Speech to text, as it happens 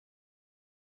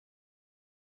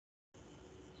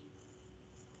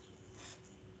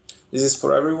This is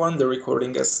for everyone. The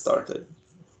recording has started.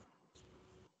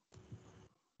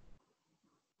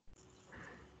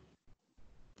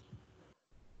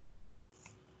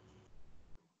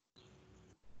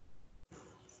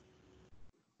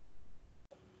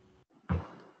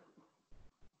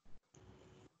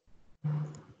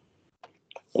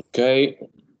 Okay.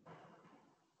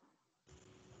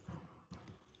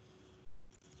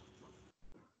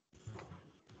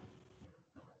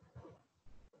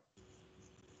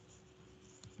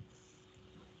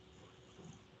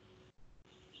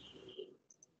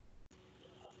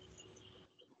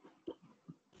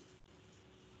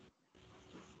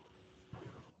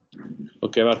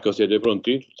 Ok Marco, siete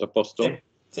pronti? Tutto a posto? Sì,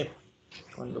 sì,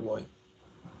 quando vuoi.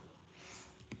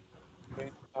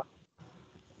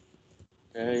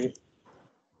 Ok.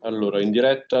 Allora, in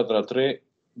diretta tra 3,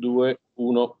 2,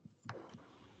 1.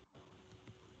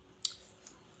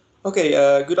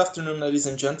 Okay, good afternoon, ladies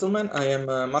and gentlemen. I am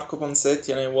Marco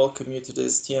Ponsetti, and I welcome you to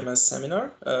this TMS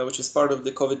seminar, which is part of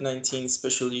the COVID-19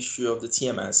 special issue of the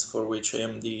TMS, for which I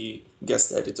am the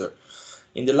guest editor.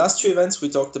 In the last two events, we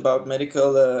talked about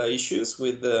medical issues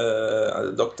with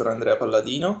Dr. Andrea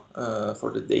Palladino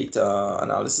for the data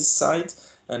analysis side,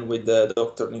 and with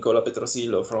Dr. Nicola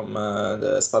Petrosillo from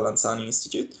the Spallanzani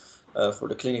Institute. For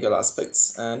the clinical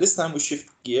aspects. And this time we shift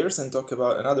gears and talk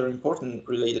about another important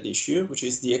related issue, which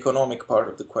is the economic part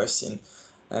of the question.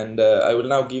 And I will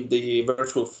now give the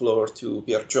virtual floor to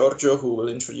Pier Giorgio, who will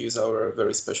introduce our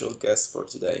very special guest for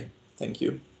today. Thank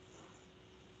you.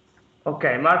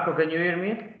 Okay, Marco, can you hear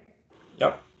me?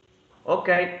 Yeah.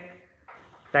 Okay,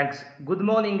 thanks. Good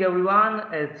morning, everyone,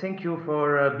 and thank you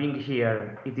for being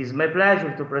here. It is my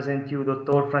pleasure to present you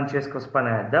Dr. Francesco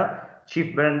Spanedda,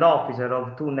 Chief Brand Officer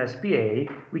of THUN S.P.A,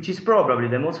 which is probably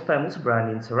the most famous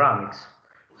brand in ceramics.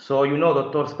 So you know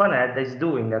Dr. Spanedda is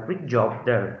doing a great job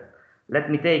there. Let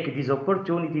me take this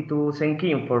opportunity to thank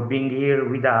him for being here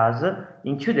with us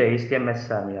in today's TMS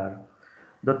seminar.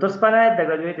 Dr. Spanedda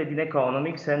graduated in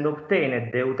economics and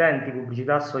obtained the Utenti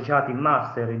Pubblicità Associati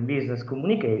Master in Business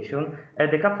Communication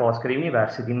at the Ca' Foscari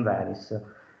University in Venice.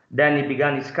 Then he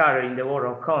began his career in the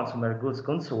world of consumer goods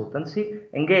consultancy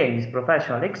and gained his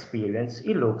professional experience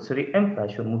in luxury and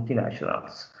fashion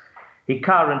multinationals. He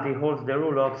currently holds the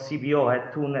role of CBO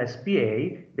at THUN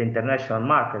S.P.A, the international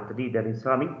market leader in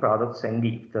ceramic products and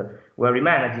gift, where he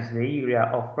manages the area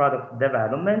of product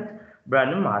development,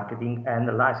 brand marketing,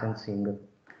 and licensing.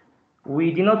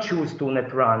 We did not choose THUN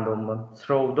at random.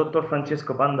 Through Dr.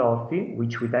 Francesco Pandolfi,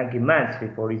 which we thank immensely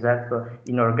for his help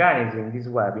in organizing this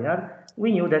webinar,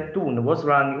 we knew that THUN was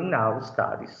running now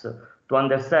studies to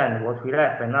understand what will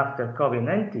happen after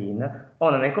COVID-19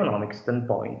 on an economic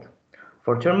standpoint.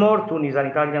 Furthermore, THUN is an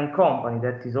Italian company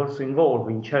that is also involved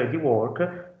in charity work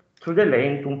through the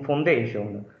Lane THUN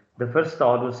Foundation, the first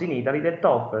status in Italy that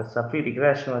offers a free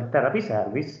recreational therapy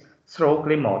service through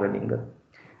clay modeling.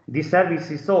 This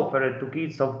service is offered to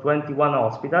kids of 21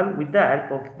 hospitals with the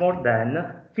help of more than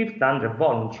 1,500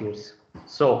 volunteers.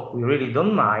 So we really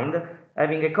don't mind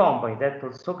having a company that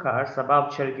also cares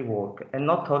about charity work and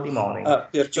not only money.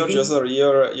 Pier Giorgio, sorry,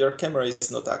 your camera is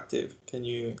not active.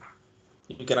 You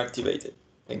can activate it.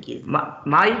 Thank you.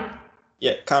 My?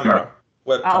 Yeah, camera.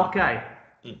 Webcam. Okay.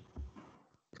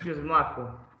 Excuse me,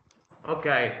 Marco.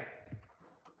 Okay.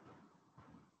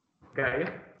 Okay.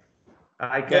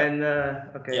 I can.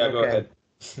 Okay. Yeah, go ahead.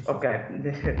 Okay.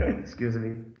 Excuse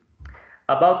me.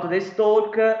 About today's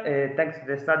talk, thanks to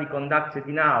the study conducted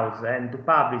in-house and to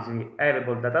publicly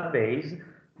available database,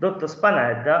 Dr.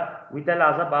 Spanedda will tell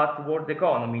us about world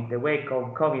economy in the wake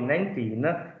of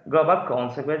COVID-19, global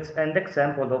consequences, and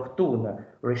example of THUN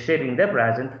reshaping the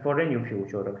present for a new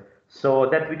future, so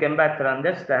that we can better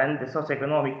understand the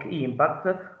socioeconomic impact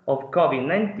of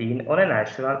COVID-19 on a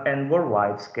national and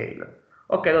worldwide scale.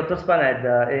 Okay, Dr.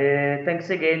 Spanedda, thanks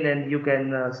again, and you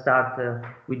can start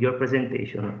with your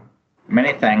presentation.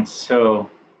 Many thanks. So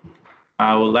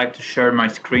I would like to share my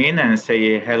screen and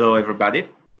say hello, everybody,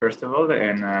 first of all,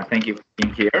 and thank you for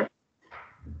being here.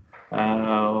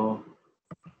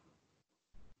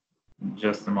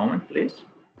 Just a moment, please.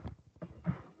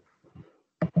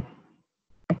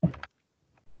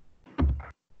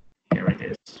 Here it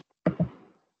is.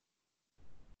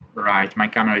 Right, my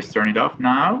camera is turned off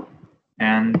now,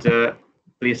 and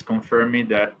please confirm me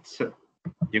that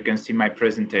you can see my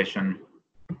presentation.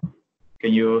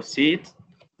 Can you see it?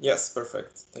 Yes,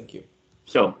 perfect. Thank you.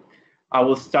 So I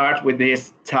will start with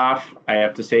this tough, I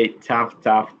have to say, tough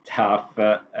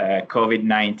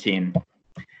COVID-19.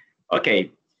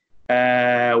 Okay,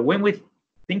 when we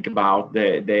think about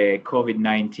the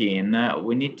COVID-19,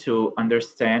 we need to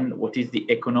understand what is the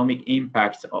economic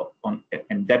impact on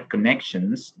and debt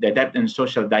connections, the debt and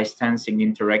social distancing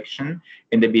interaction,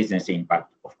 and the business impact,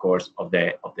 of course, of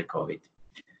the COVID.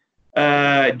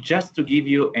 Just to give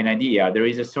you an idea, there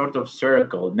is a sort of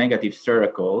circle, negative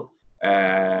circle,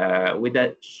 with a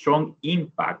strong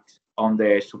impact on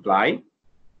the supply.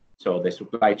 So the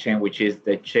supply chain, which is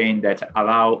the chain that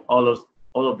allow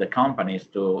all of the companies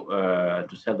to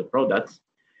sell the products.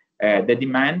 The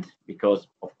demand, because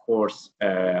of course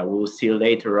we'll see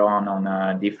later on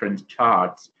different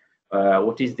charts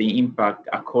what is the impact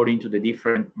according to the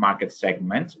different market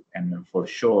segments, and for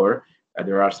sure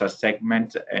there are some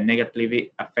segments negatively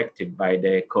affected by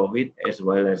the COVID, as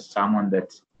well as someone that,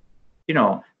 you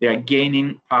know, they are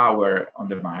gaining power on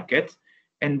the market.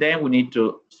 And then we need to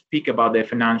speak about the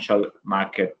financial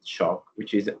market shock,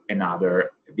 which is another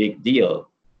big deal.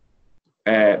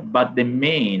 But the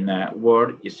main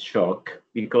word is shock,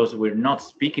 because we're not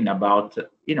speaking about,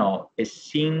 you know, a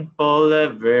simple,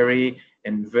 very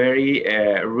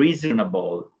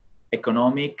reasonable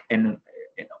economic, and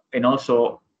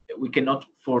also we cannot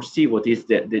foresee what is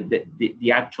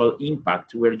the actual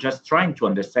impact. We're just trying to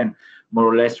understand more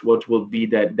or less what will be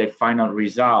the final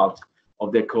result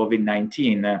of the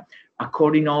COVID-19,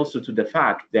 according also to the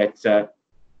fact that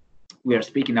we are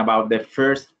speaking about the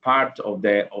first part of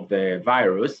the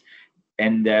virus,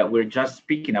 and we're just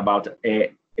speaking about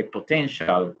a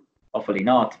potential, hopefully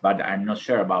not, but I'm not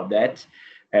sure about that,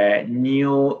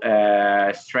 new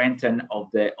strengthening of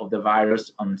the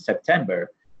virus on September.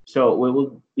 So we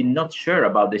will be not sure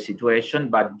about the situation,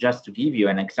 but just to give you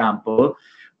an example,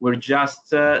 we're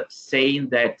just saying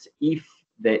that if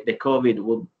the COVID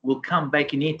will come back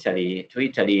to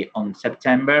Italy on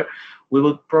September, we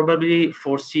will probably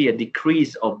foresee a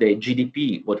decrease of the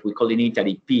GDP, what we call in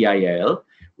Italy PIL,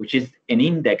 which is an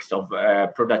index of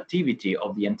productivity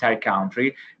of the entire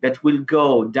country, that will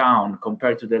go down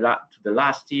compared to the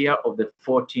last year of the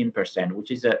 14%, which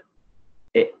is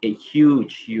a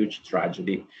huge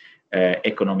tragedy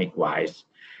economic-wise.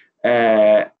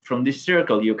 From this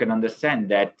circle, you can understand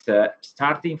that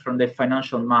starting from the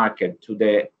financial market to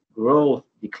the growth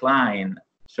decline,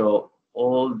 so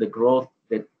all the growth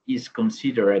that is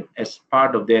considered as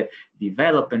part of the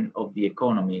development of the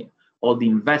economy, all the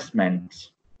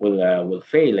investments will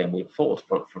fail and will fall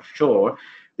for sure.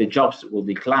 The jobs will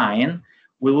decline.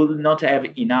 We will not have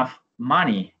enough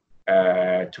money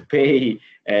to pay,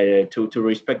 to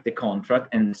respect the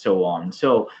contract, and so on.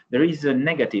 So there is a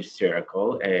negative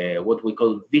circle, what we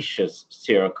call vicious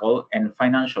circle, and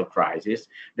financial crisis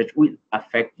that will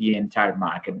affect the entire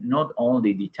market, not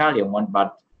only the Italian one,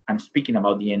 but I'm speaking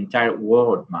about the entire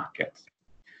world market.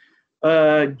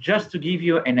 Just to give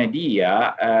you an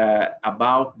idea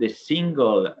about the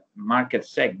single market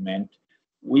segment,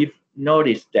 we've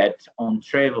noticed that on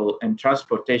travel and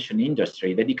transportation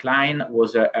industry, the decline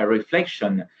was a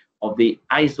reflection of the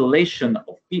isolation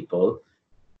of people,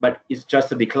 but it's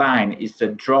just a decline, it's a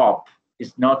drop,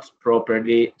 it's not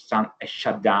properly a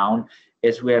shutdown,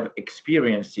 as we have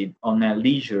experienced it on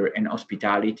leisure and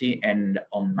hospitality and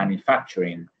on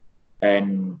manufacturing.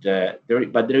 And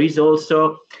but there is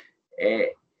also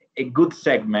a good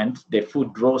segment, the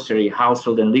food, grocery,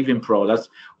 household and living products,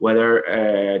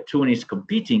 whether THUN is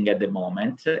competing at the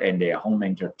moment, and the home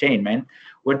entertainment,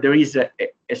 where there is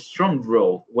a strong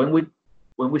growth. When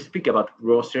we speak about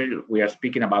grocery, we are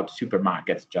speaking about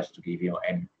supermarkets, just to give you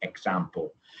an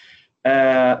example.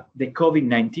 The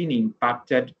COVID-19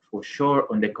 impacted for sure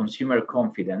on the consumer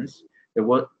confidence.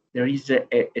 There is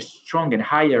a strong and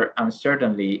higher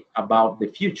uncertainty about the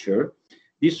future.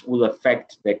 This will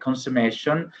affect the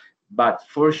consumption, but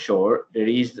for sure there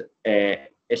is a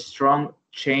strong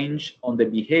change on the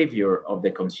behavior of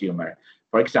the consumer.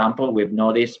 For example, we've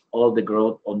noticed all the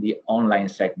growth on the online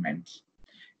segment,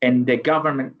 and the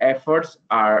government efforts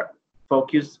are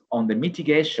focused on the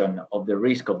mitigation of the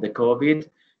risk of the COVID,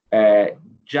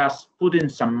 just putting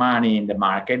some money in the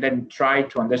market and try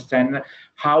to understand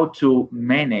how to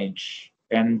manage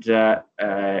and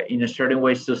in a certain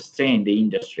way sustain the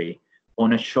industry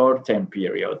on a short-term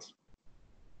period.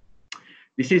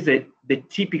 This is the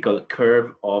typical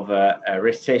curve of a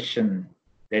recession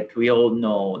that we all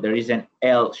know. There is an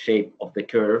L shape of the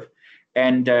curve.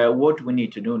 And what we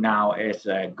need to do now as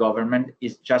a government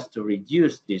is just to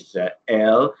reduce this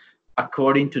L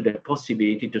according to the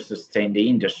possibility to sustain the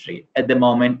industry. At the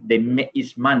moment,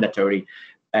 it's mandatory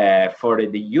for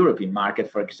the European market,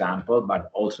 for example,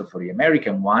 but also for the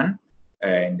American one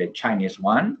and the Chinese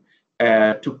one,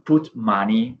 to put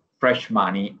money, fresh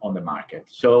money on the market.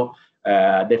 So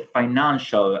the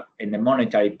financial and the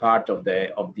monetary part of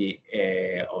the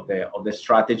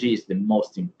strategy is the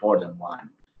most important one.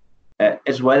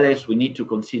 As well as we need to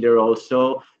consider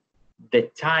also the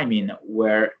timing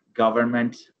where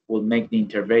government will make the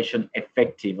intervention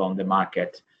effective on the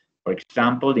market. For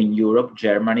example, in Europe,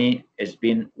 Germany has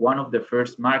been one of the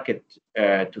first markets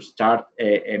to start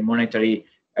a monetary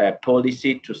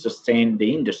policy to sustain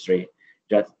the industry.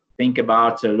 Just think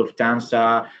about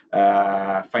Lufthansa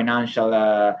financial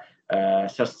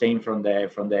sustain from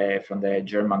the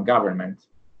German government.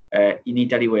 In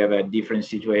Italy, we have a different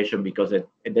situation because at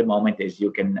the moment, as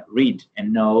you can read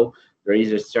and know, there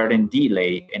is a certain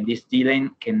delay, and this delay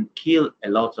can kill a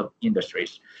lot of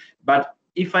industries. But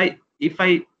if I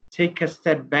take a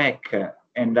step back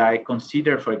and I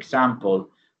consider, for example,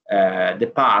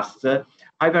 the past,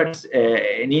 I've heard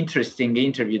an interesting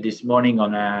interview this morning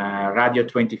on Radio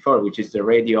 24, which is the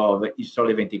radio of Il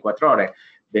Sole 24 Ore,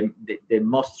 the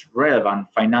most relevant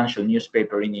financial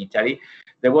newspaper in Italy.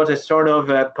 There was a sort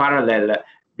of parallel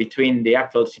between the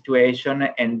actual situation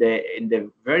and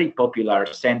the very popular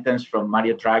sentence from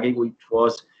Mario Draghi, which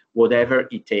was "whatever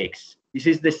it takes." This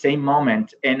is the same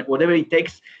moment, and "whatever it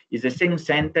takes" is the same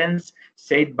sentence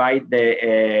said by the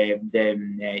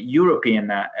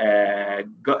European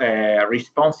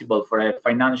responsible for a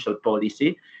financial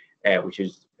policy,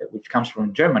 which comes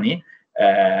from Germany.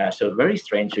 So very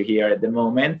strange to hear at the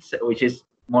moment, which is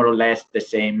more or less the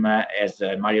same as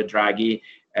Mario Draghi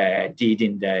did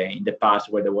in the past,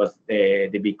 where there was the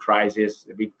big crisis,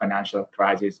 the big financial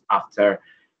crisis after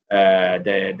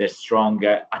the strong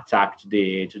attack to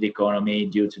the economy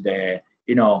due to the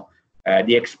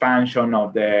expansion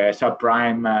of the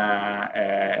subprime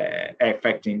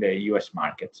effect in the U.S.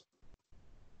 markets.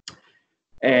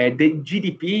 The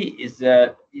GDP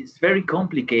is very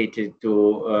complicated to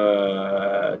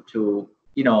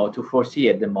foresee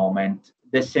at the moment.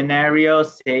 The scenario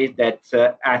says that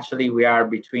actually we are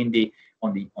between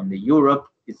on the Europe,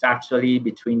 it's actually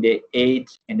between the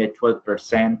 8 and the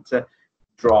 12%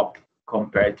 drop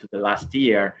compared to the last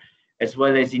year. As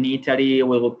well as in Italy,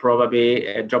 we will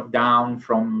probably drop down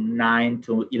from 9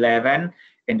 to 11,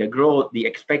 and the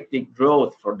expected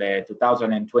growth for the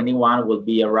 2021 will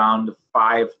be around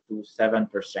 5 to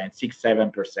 7%,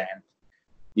 6-7%.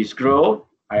 This growth,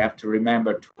 I have to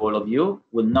remember to all of you,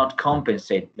 will not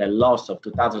compensate the loss of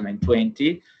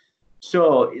 2020.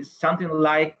 So it's something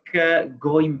like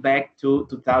going back to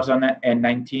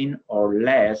 2019 or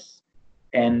less,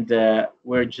 and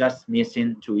we're just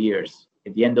missing 2 years.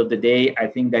 At the end of the day, I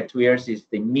think that 2 years is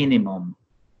the minimum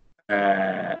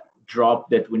drop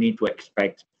that we need to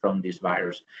expect from this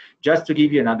virus. Just to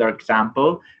give you another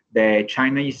example, the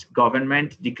Chinese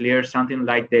government declared something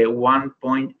like the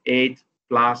 1.8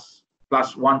 plus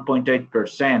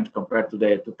 1.8% compared to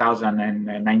the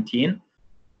 2019,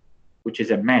 which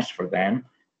is a mess for them.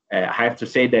 I have to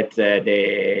say that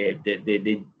the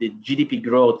GDP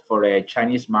growth for a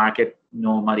Chinese market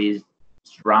normally is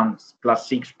around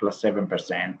 +6,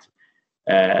 +7%.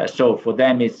 So for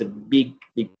them, it's a big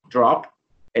drop,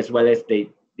 as well as they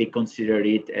consider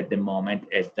it at the moment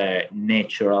as the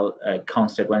natural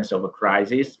consequence of a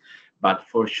crisis. But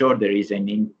for sure, there is an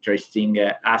interesting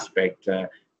aspect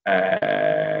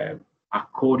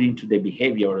according to the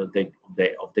behavior of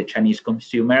the Chinese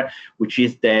consumer, which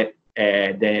is the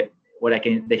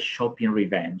shopping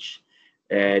revenge.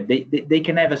 They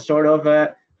can have a sort of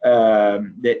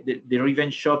the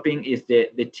revenge shopping is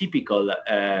the typical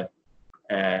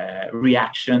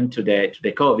reaction to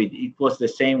the COVID. It was the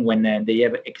same when they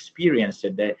have experienced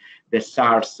the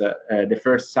SARS, the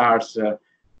first SARS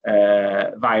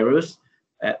virus.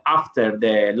 After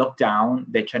the lockdown,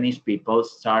 the Chinese people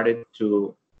started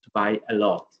to buy a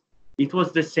lot. It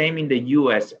was the same in the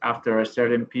US after a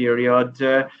certain period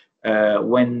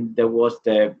when there was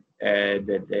the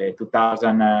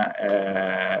 2000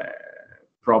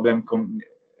 problem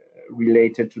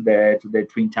related to the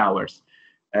Twin Towers.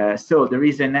 So there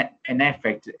is an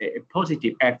effect, a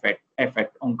positive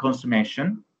effect on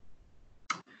consumption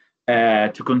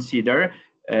to consider,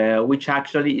 which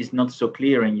actually is not so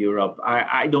clear in Europe.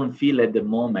 I don't feel at the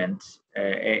moment,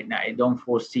 and I don't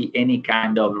foresee any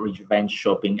kind of revenge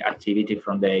shopping activity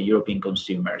from the European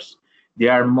consumers. They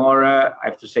are more, I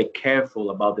have to say,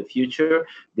 careful about the future.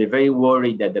 They're very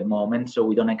worried at the moment, so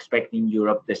we don't expect in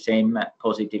Europe the same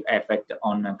positive effect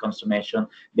on consumption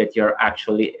that you're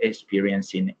actually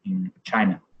experiencing in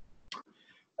China.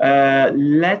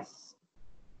 Let's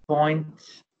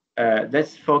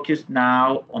focus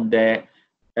now on the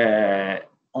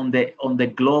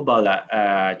global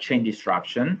chain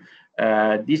disruption.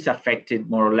 This affected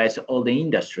more or less all the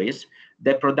industries.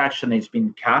 the production has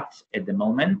been cut at the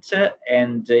moment,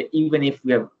 and even if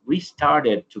we have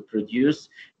restarted to produce,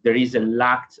 there is a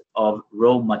lack of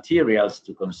raw materials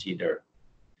to consider.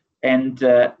 And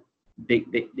the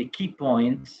key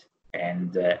point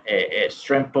and a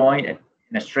strength point,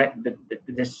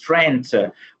 the strength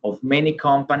of many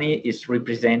companies is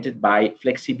represented by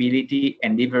flexibility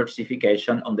and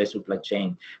diversification on the supply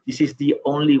chain. This is the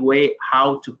only way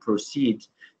how to proceed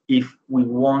if we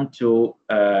want to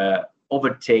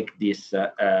overtake this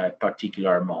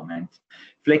particular moment.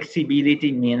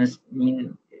 Flexibility means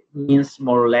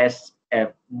more or less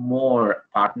have more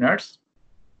partners,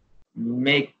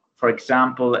 make, for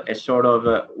example, a sort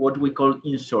of what we call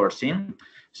insourcing.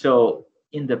 So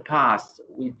in the past,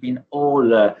 we've been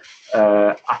all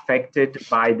affected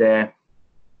by the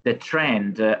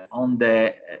trend on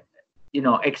the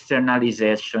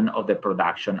externalization of the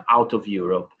production out of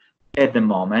Europe. At the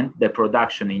moment, the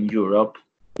production in Europe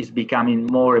is becoming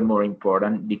more and more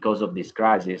important because of this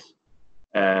crisis.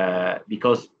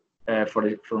 Because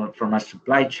from a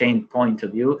supply chain point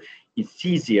of view, it's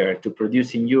easier to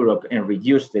produce in Europe and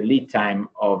reduce the lead time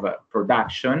of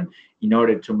production in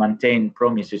order to maintain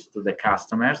promises to the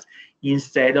customers,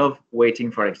 instead of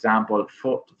waiting, for example,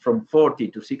 from 40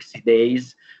 to 60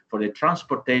 days for the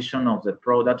transportation of the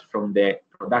product from the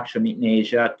production in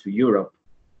Asia to Europe.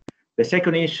 The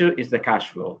second issue is the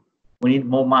cash flow. We need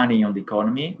more money on the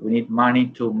economy. We need money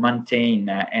to maintain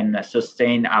and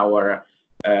sustain our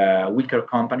weaker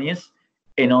companies,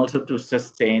 and also to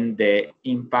sustain the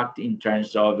impact in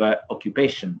terms of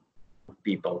occupation of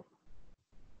people.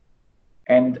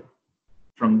 And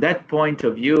from that point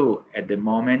of view, at the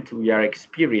moment, we are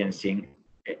experiencing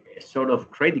a sort of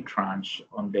credit crunch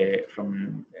on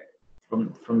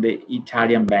from the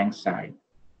Italian bank side.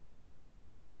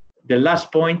 The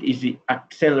last point is the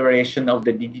acceleration of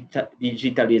the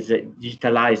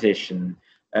digitalization.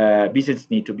 Business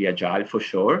need to be agile, for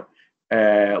sure.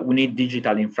 We need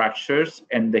digital infrastructures,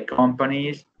 and the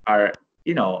companies are, at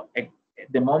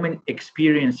the moment,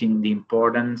 experiencing the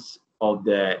importance of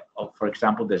for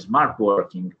example, the smart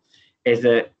working as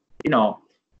an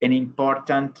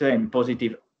important and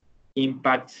positive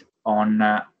impact on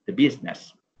the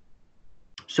business.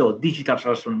 So digital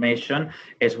transformation,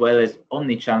 as well as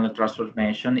omni-channel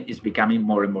transformation, is becoming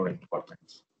more and more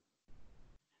important.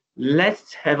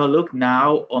 Let's have a look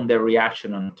now on the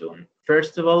reaction on THUN.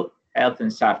 First of all, health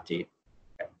and safety.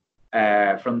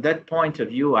 From that point of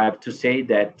view, I have to say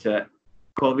that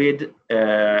COVID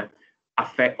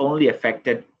only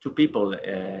affected 2 people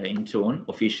in THUN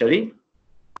officially,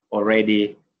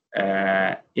 already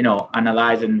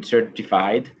analyzed and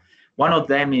certified. One of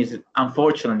them is,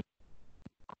 unfortunately,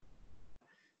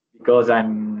 because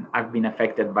I've been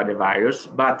affected by the virus,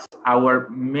 but our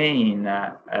main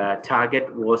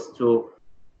target was to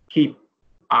keep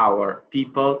our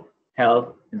people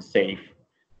healthy and safe.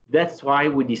 That's why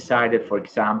we decided, for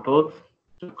example,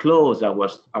 to close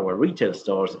our retail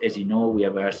stores. As you know, we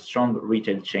have a strong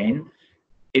retail chain.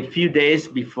 A few days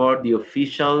before the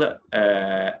official,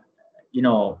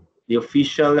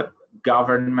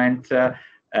 government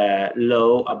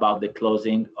law about the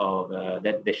closing of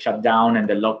the shutdown and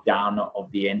the lockdown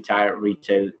of the entire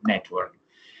retail network.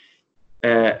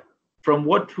 From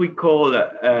what we call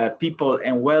people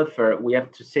and welfare, we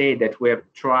have to say that we have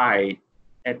tried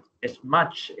as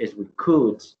much as we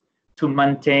could to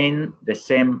maintain the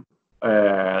same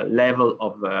level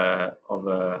of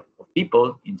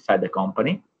people inside the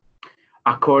company,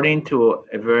 according to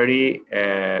a very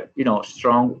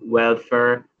strong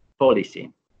welfare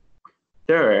policy.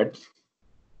 Third,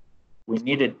 we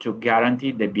needed to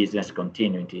guarantee the business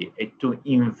continuity and to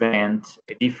invent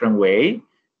a different way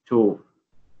to,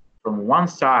 from one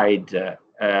side,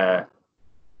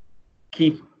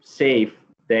 keep safe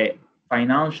the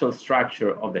financial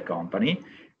structure of the company,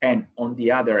 and on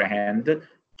the other hand,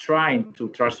 trying to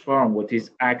transform what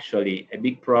is actually a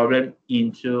big problem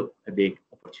into a big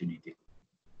opportunity.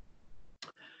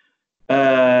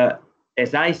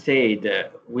 As I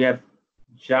said, we have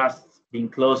just been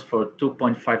closed for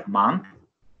 2.5 months,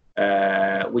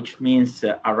 which means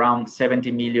around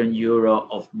 70 million euro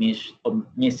of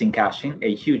missing cashing,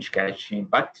 a huge cash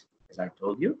impact, as I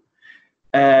told you.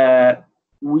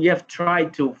 We have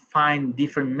tried to find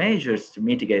different measures to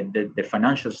mitigate the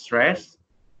financial stress,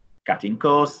 cutting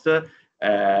costs,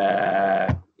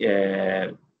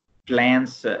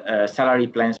 plans, salary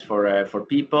plans for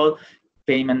people,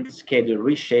 payment schedule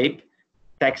reshape,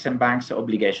 tax and banks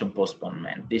obligation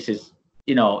postponement. This is,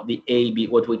 the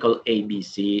what we call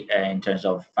ABC in terms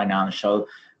of financial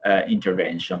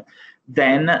intervention.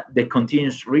 Then the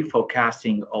continuous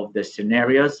reforecasting of the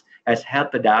scenarios has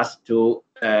helped us to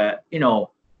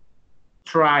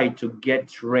try to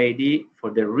get ready for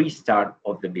the restart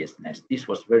of the business. This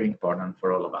was very important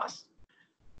for all of us.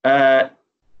 A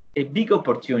big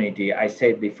opportunity, I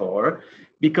said before,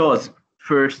 because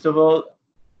first of all,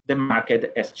 the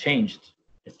market has changed.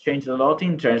 It's changed a lot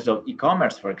in terms of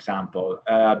e-commerce, for example.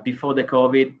 Before the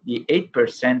COVID, the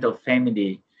 8% of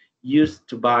family used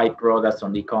to buy products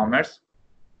on e-commerce.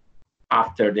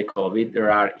 After the COVID,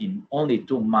 there are in only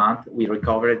 2 months, we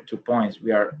recovered 2 points.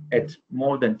 We are at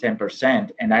more than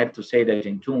 10%. And I have to say that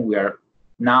in THUN, we are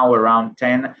now around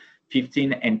 10,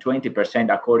 15, and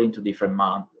 20% according to different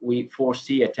months. We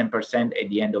foresee a 10% at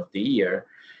the end of the year.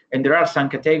 And there are some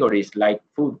categories like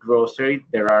food, grocery,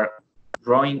 that are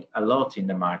growing a lot in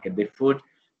the market. The food,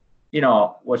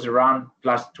 was around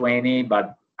plus 20,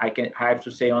 but I have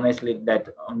to say honestly that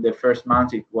on the first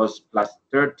month it was plus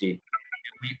 30.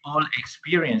 We all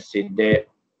experienced the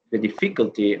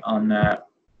difficulty on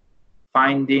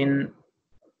finding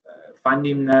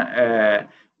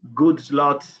good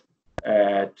slots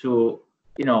to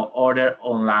order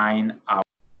online our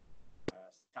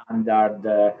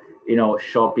standard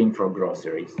shopping for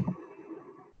groceries.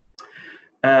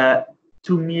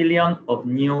 2 million of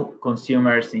new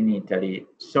consumers in Italy.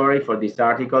 Sorry for this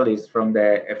article. It's from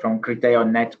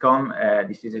Criteo.netcom.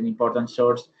 This is an important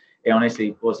source. And honestly,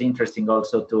 it was interesting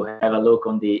also to have a look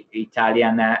on the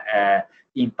Italian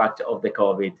impact of the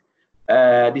COVID.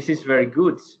 This is very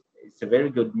good. It's a very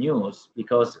good news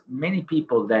because many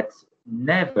people that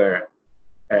never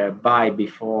buy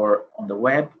before on the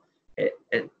web,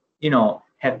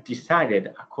 have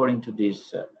decided according to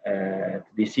this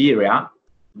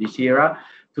era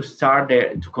to start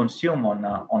to consume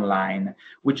online,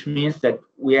 which means that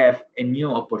we have a new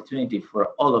opportunity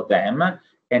for all of them.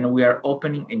 And we are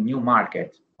opening a new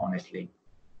market, honestly.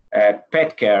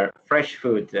 Pet care, fresh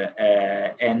food,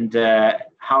 and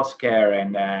house care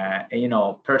and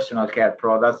personal care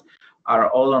products are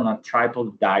all on a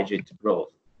triple-digit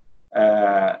growth.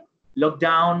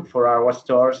 Lockdown for our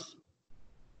stores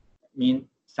means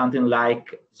something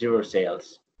like 0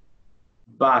 sales.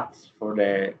 But for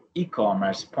the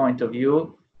e-commerce point of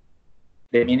view,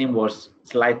 the meaning was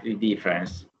slightly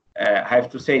different. I have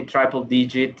to say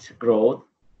triple-digit growth.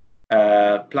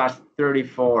 Plus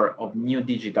 34 of new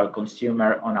digital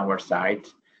consumer on our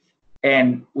site.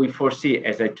 And we foresee,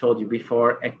 as I told you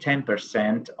before, a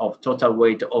 10% of total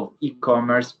weight of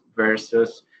e-commerce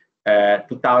versus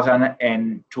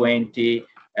 2020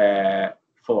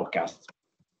 forecast.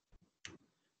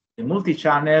 The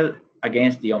multi-channel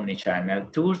against the omni-channel.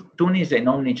 THUN is an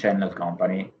omni-channel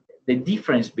company. The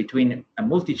difference between a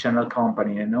multi-channel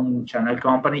company and an omni-channel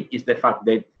company is the fact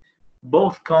that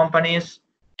both companies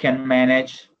can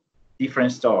manage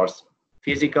different stores,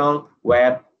 physical,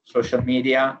 web, social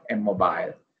media, and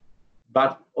mobile.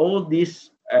 But all these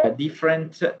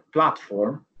different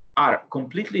platforms are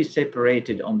completely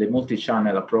separated on the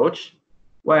multi-channel approach,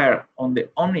 where on the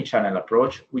omni-channel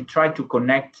approach, we try to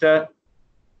connect the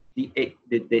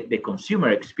consumer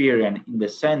experience in the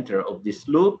center of this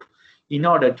loop in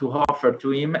order to offer to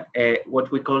him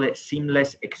what we call a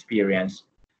seamless experience.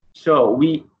 So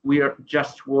we are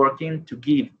just working to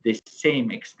give the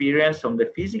same experience on the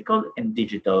physical and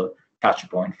digital touch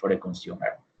point for the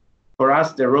consumer. For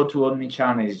us, the road to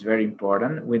omnichannel is very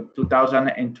important. With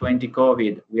 2020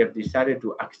 COVID, we have decided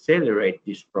to accelerate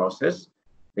this process.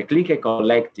 The click and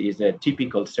collect is a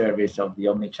typical service of the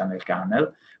omnichannel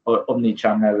channel or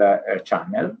omnichannel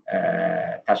channel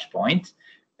touch point.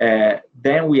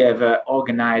 Then we have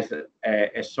organized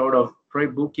a sort of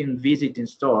pre-booking visit in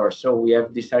store. So we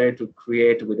have decided to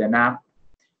create with an app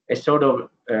a sort of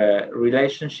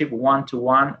relationship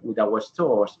one-to-one with our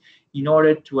stores in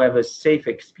order to have a safe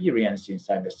experience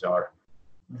inside the store.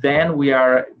 Then we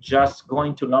are just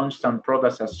going to launch some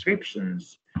product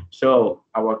subscriptions. So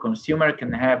our consumer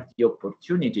can have the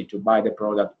opportunity to buy the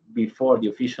product before the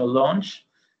official launch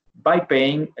by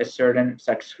paying a certain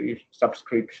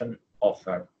subscription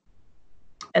offer.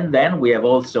 And then we have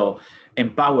also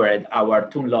empowered our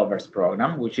THUN Lovers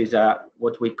program, which is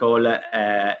what we call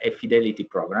a fidelity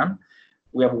program.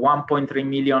 We have 1.3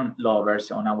 million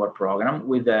lovers on our program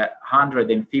with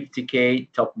 150K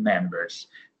top members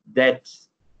that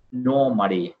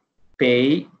normally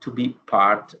pay to be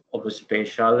part of a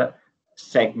special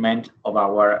segment of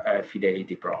our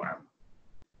fidelity program.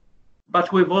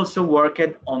 But we've also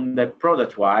worked on the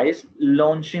product-wise,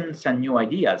 launching some new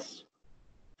ideas.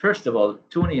 First of all,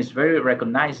 THUN is very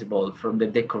recognizable from the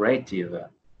decorative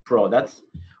products.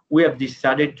 We have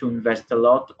decided to invest a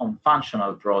lot on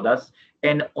functional products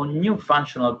and on new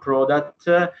functional products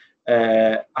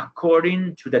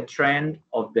according to the trend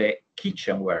of the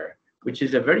kitchenware. which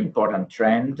is a very important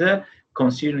trend,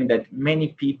 considering that many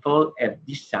people have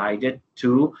decided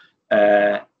to,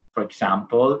 for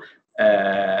example,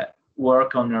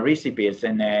 work on recipes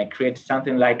and create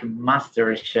something like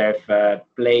master chef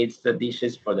plates,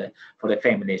 dishes for the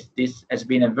families. This has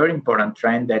been a very important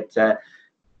trend that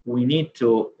we need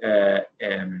to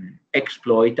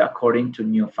exploit according to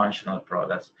new functional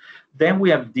products. Then we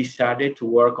have decided to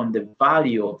work on the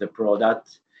value of the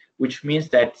product, which means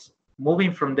that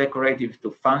moving from decorative to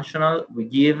functional, we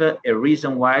give a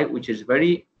reason why, which is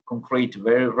very concrete,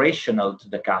 very rational to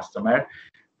the customer.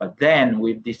 But then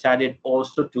we've decided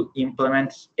also to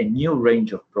implement a new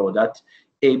range of products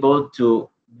able to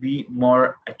be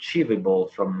more achievable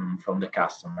from the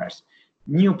customers.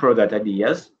 New product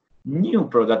ideas, new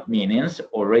product meanings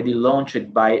already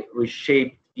launched by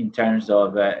Reshape in terms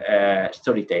of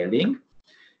storytelling.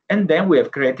 And then we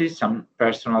have created some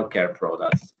personal care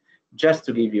products. Just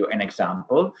to give you an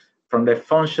example, from the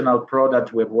functional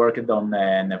product we've worked on,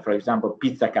 for example,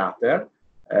 pizza cutter,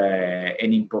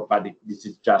 but this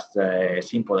is just a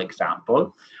simple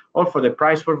example. Or for the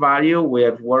price for value, we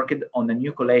have worked on a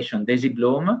new collection, Daisy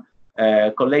Bloom,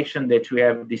 collection that we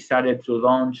have decided to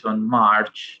launch on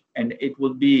March, and it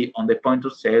will be on the point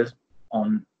of sales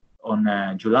on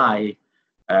July.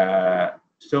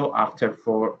 So after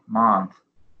 4 months,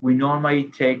 we normally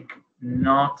take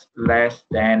not less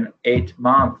than 8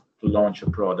 months to launch a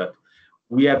product.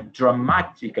 We have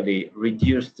dramatically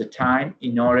reduced the time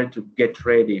in order to get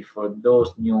ready for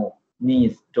those new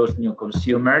needs, those new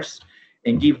consumers,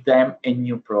 and give them a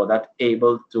new product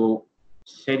able to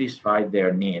satisfy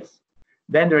their needs.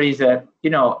 Then there is a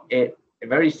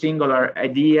very singular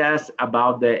ideas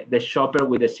about the shopper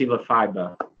with the silver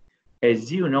fiber.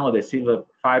 As you know, the silver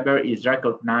fiber is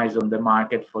recognized on the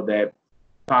market for the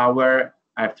power,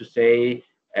 I have to say,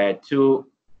 to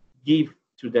give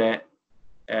to the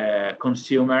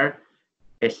consumer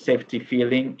a safety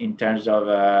feeling in terms of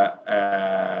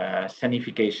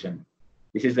sanification.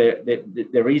 This is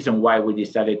the reason why we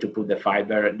decided to put the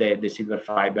fiber, the silver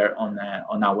fiber,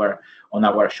 on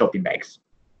our shopping bags.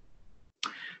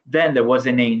 Then there was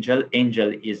an angel.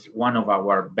 Angel is one of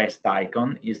our best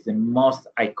icon. Is the most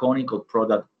iconic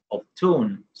product of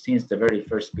THUN since the very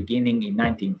first beginning in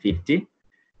 1950.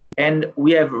 And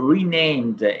we have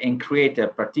renamed and created a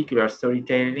particular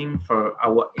storytelling for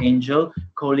our angel,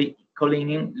 calling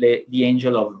him the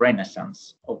angel of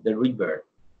Renaissance, of the rebirth.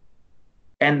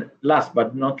 And last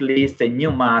but not least, a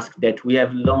new mask that we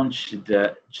have launched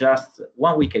just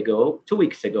 1 week ago, 2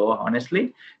 weeks ago,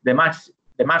 honestly. The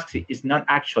mask is not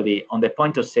actually on the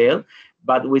point of sale,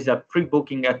 but with a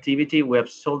pre-booking activity, we have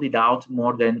sold it out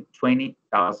more than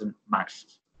 20,000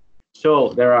 masks. So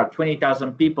there are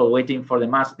 20,000 people waiting for the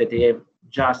mask that they have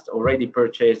just already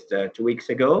purchased 2 weeks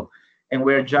ago, and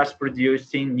we're just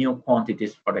producing new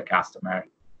quantities for the customer.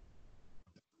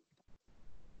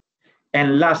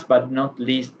 And last but not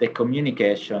least, the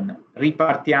communication.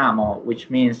 Ripartiamo, which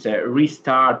means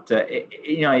restart.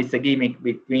 It's a gimmick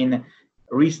between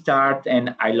restart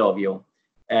and I love you.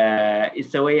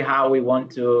 It's the way how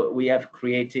we have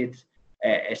created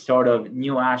a sort of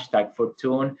new hashtag for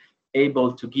THUN,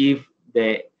 able to give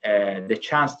the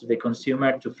chance to the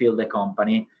consumer to feel the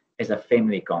company as a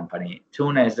family company.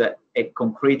 THUN has a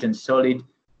concrete and solid,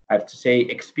 I have to say,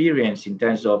 experience in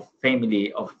terms of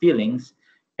family, of feelings,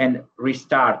 and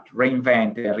restart,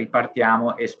 reinvent, and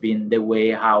ripartiamo has been the way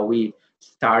how we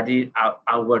started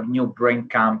our new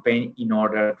brand campaign in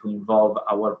order to involve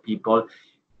our people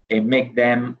and make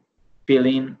them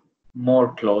feeling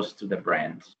more close to the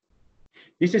brand.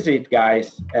 This is it,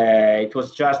 guys. It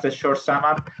was just a short sum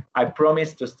up. I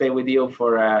promise to stay with you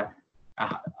for a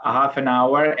half an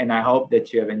hour, and I hope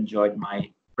that you have enjoyed my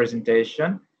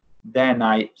presentation. Then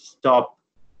I stop.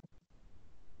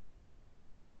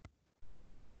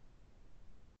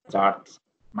 Start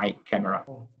my camera.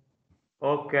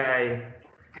 Okay.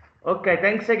 Okay,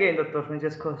 thanks again, Dr.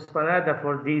 Francesco Spanedda,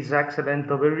 for this excellent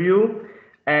overview.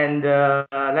 And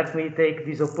let me take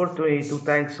this opportunity to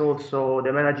thank also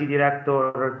the Managing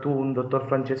Director THUN, Dr.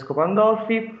 Francesco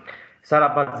Pandolfi, Sara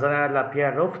Bazzanella,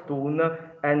 PR of THUN,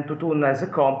 and to THUN as a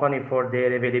company for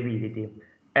their availability.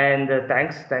 And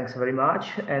thanks very much.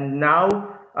 And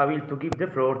now I will to give the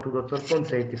floor to Dr.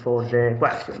 Ponsetti for the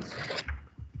questions.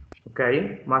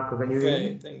 Okay, Marco, can you hear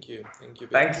me? Thank you,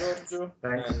 Thanks. Giorgio.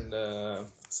 Thanks. And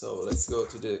so let's go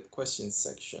to the questions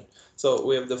section. So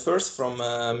we have the first from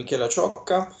Michela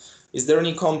Ciocca. Is there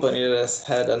any company that has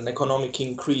had an economic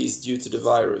increase due to the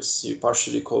virus? You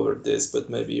partially covered this, but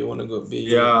maybe you want to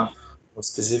be more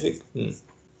specific.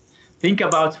 Think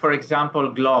about, for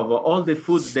example, Glovo. All the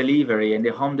food delivery and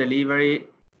the home delivery,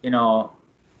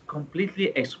 completely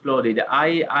exploded.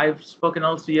 I've spoken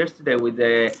also yesterday with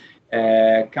the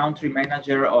country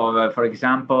manager of, for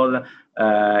example,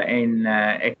 in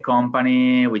a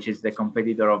company which is the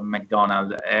competitor of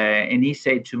McDonald's, and he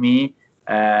said to me,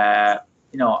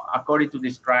 according to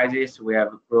this crisis, we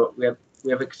have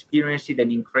experienced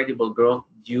an incredible growth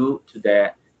due to the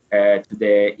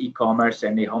e-commerce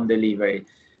and the home delivery.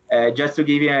 Just to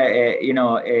give you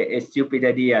a stupid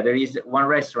idea, there is one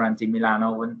restaurant in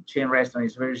Milano, one chain restaurant,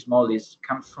 is very small,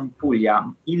 comes from Puglia,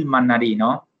 Il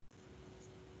Mannarino.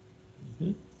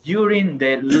 Mm-hmm. During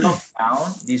the lockdown,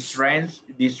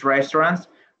 these restaurants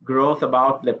growth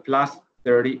about the plus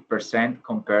 30%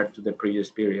 compared to the previous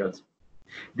periods.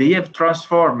 They have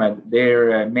transformed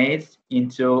their maids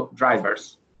into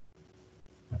drivers.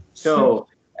 So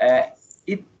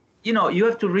you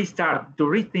have to restart, to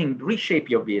rethink, reshape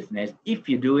your business. If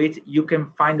you do it, you can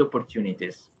find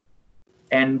opportunities.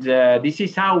 And this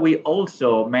is how we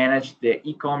also manage the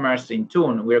e-commerce in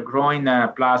THUN. We're growing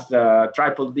plus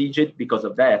triple digit because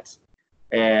of that.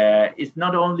 It's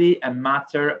not only a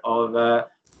matter of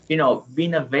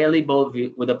being available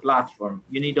with a platform.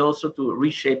 You need also to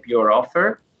reshape your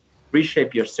offer,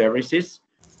 reshape your services,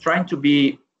 trying to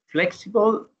be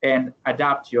flexible and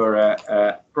adapt your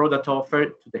product offer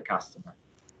to the customer.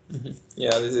 Mm-hmm.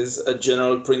 Yeah, this is a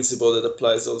general principle that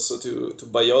applies also to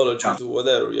biology, to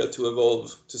whatever. You have to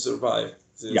evolve to survive.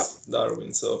 This is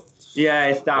Darwin. So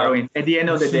yeah, it's Darwin. At the end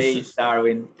of the day, it's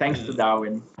Darwin. Thanks to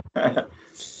Darwin.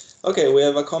 Okay, we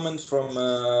have a comment from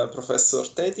Professor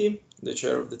Teti, the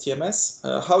chair of the TMS.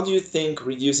 How do you think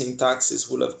reducing taxes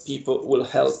will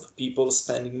help people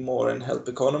spending more and help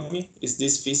economy? Is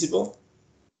this feasible?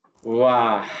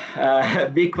 Wow,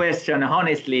 big question.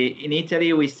 Honestly, in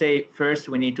Italy, we say first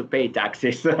we need to pay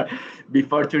taxes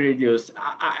before to reduce.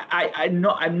 I'm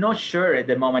not sure at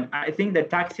the moment. I think that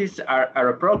taxes are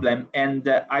a problem, and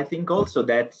I think also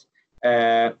that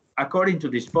according to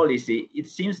this policy, it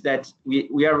seems that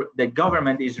the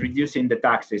government is reducing the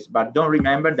taxes, but don't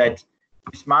remember that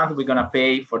this month we're gonna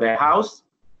pay for the house,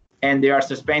 and they are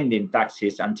suspending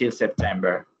taxes until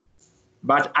September.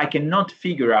 But I cannot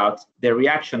figure out the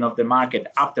reaction of the market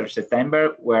after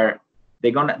September, where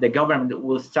the government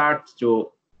will start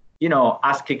to,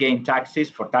 ask again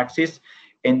taxes,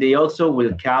 and they also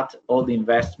will cut all the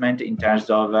investment in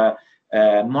terms of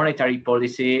monetary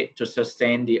policy to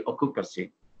sustain the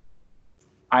occupancy.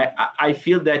 I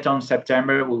feel that on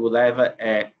September we will have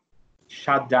a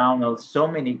shutdown of so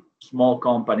many small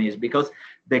companies because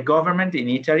the government in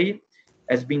Italy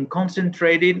has been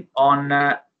concentrated on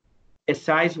a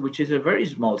size which is a very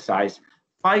small size,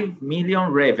 5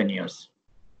 million revenues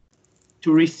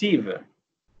to receive,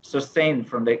 sustained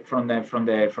from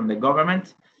the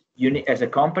government. As a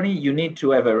company, you need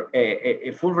to have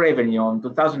a full revenue on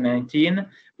 2019,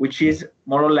 which is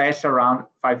more or less around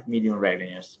 5 million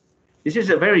revenues. This is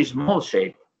a very small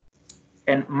shape,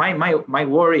 and my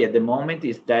worry at the moment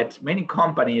is that many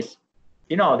companies,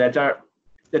 that are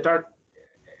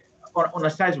on a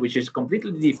size which is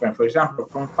completely different, for example,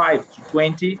 from 5 to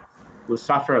 20, will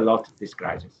suffer a lot this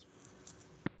crisis.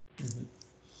 Mm-hmm.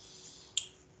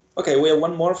 Okay, we have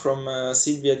one more from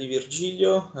Silvia Di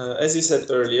Virgilio. As you said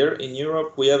earlier, in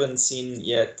Europe, we haven't seen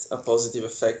yet a positive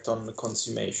effect on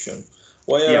consumption.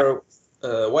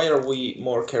 Why are we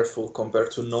more careful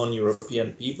compared to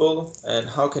non-European people? And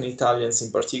how can Italians in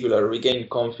particular regain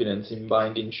confidence in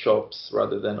buying in shops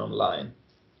rather than online?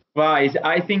 Well,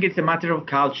 I think it's a matter of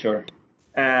culture.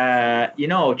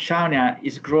 China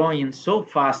is growing so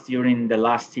fast during the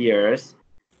last years,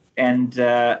 and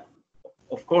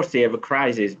of course they have a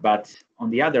crisis, but on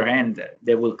the other hand,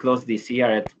 they will close this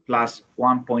year at plus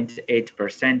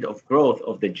 1.8% of growth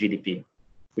of the GDP,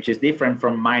 which is different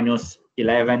from minus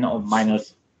 11 or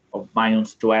minus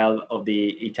 12 of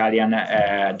the Italian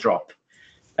drop.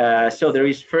 So there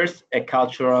is first a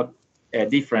cultural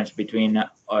difference between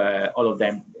all of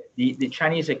them. The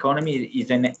Chinese economy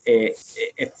is a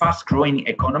fast-growing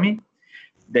economy.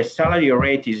 The salary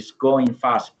rate is going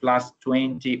fast, plus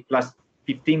 20, plus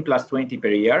 15, plus 20 per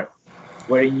year.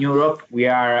 Where in Europe we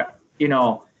are,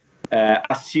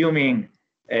 assuming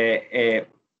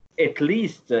at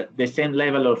least the same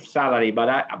level of salary.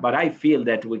 But I feel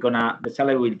that the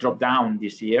salary will drop down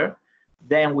this year.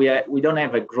 Then we don't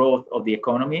have a growth of the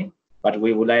economy, but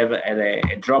we will have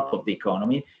a drop of the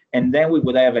economy. And then we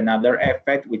will have another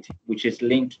effect, which is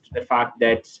linked to the fact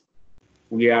that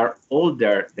we are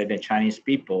older than the Chinese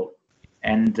people.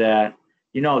 And,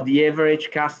 the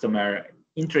average customer,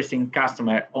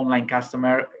 online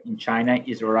customer in China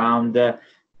is around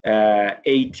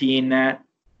 18,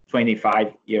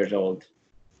 25 years old.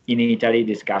 In Italy,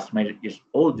 this customer is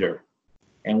older.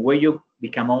 And when you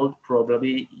become old,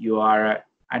 probably you are.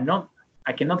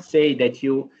 I cannot say that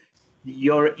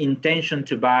your intention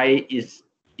to buy is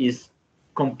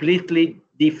completely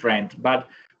different, but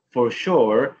for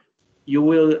sure you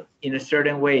will, in a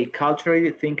certain way,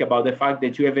 culturally think about the fact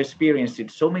that you have experienced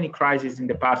it, so many crises in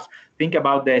the past. Think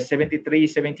about the 73,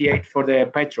 78 for the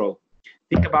petrol.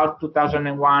 Think about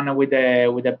 2001 with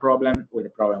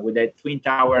the Twin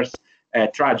Towers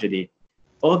tragedy.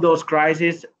 All those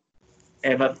crises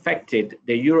have affected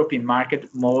the European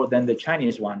market more than the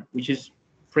Chinese one, which is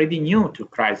pretty new to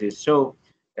crisis. So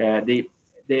the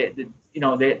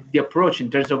approach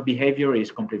in terms of behavior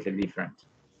is completely different.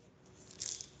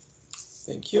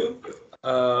 Thank you.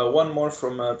 One more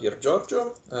from Pier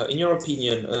Giorgio. In your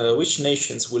opinion, which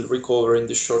nations will recover in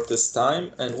the shortest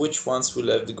time, and which ones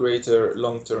will have the greater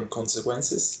long-term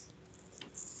consequences?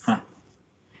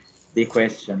 Big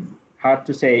question. Hard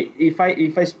to say. If I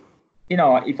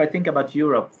think about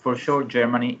Europe, for sure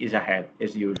Germany is ahead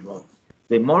as usual.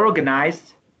 They're more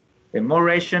organized, they're more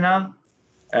rational,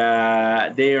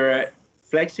 they're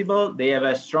flexible, they have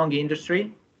a strong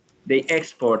industry, they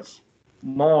export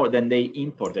more than they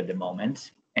import at the moment,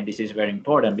 and this is very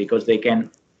important because they can,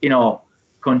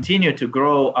 continue to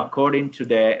grow according to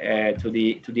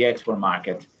the export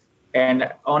market.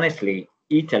 And honestly,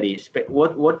 Italy,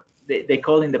 what they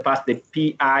call in the past the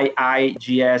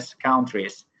PIIGS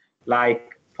countries,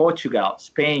 like Portugal,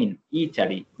 Spain,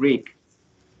 Italy, Greek,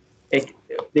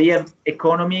 they have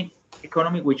economy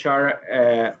which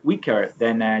are weaker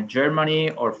than Germany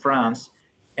or France,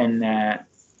 and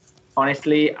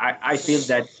honestly, I feel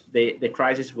that the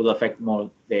crisis will affect more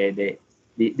the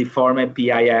former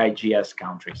PIIGS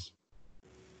countries.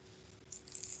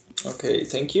 Okay,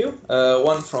 thank you.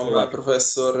 One from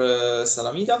Professor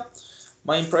Salamida.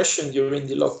 My impression during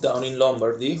the lockdown in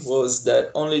Lombardy was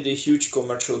that only the huge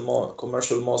commercial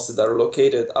malls that are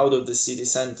located out of the city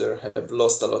center have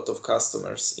lost a lot of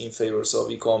customers in favor of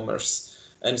e-commerce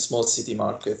and small city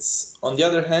markets. On the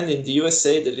other hand, in the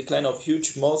USA, the decline of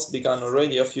huge malls began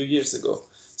already a few years ago.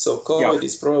 So COVID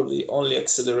is probably only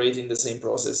accelerating the same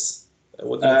process.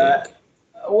 What do you think?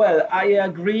 Well, I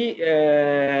agree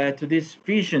to this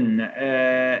vision.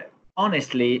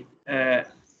 Honestly,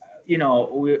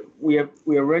 we have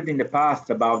read in the past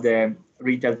about the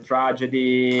retail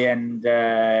tragedy and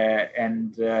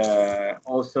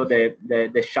also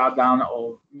the shutdown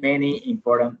of many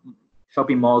important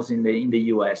shopping malls in the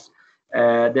US.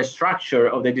 The structure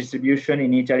of the distribution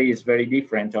in Italy is very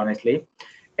different, honestly.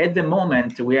 At the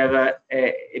moment, we have a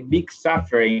big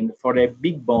suffering for a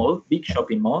big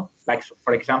shopping mall, like,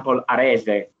 for example,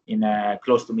 Arese, in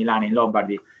close to Milan in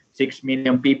Lombardy. 6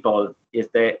 million people is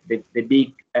the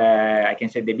big, I can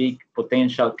say, the big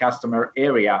potential customer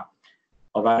area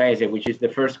of Arese, which is the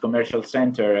first commercial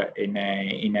center in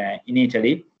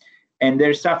Italy. And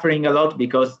they're suffering a lot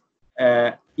because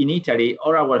in Italy,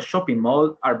 all our shopping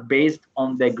malls are based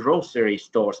on the grocery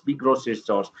stores, big grocery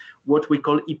stores, what we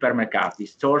call ipermercati,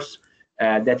 stores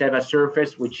that have a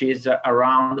surface which is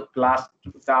around plus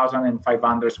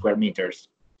 2,500 square meters.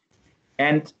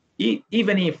 And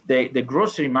even if the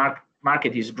grocery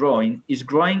market is growing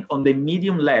on the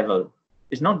medium level.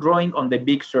 It's not growing on the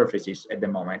big surfaces at the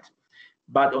moment.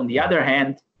 But on the other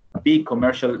hand, big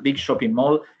shopping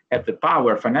mall have the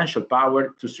power, financial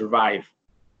power to survive.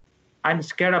 I'm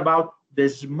scared about the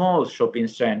small shopping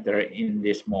center in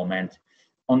this moment.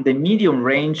 On the medium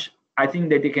range, I think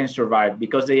that they can survive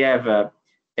because they have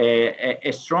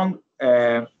a strong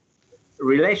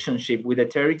relationship with the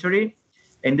territory,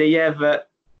 and they have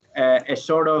a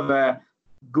sort of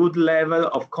good level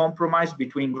of compromise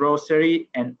between grocery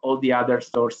and all the other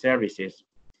store services.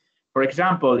 For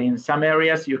example, in some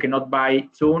areas, you cannot buy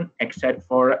THUN except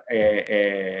for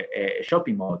a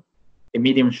shopping mall, a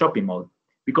medium shopping mall,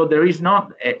 because there is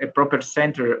not a proper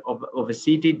center of a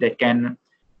city that can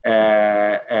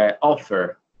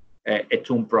offer a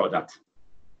THUN product.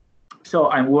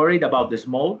 So I'm worried about the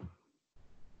small.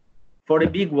 For the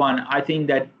big one, I think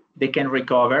that they can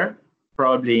recover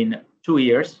probably in 2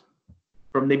 years.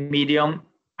 From the medium,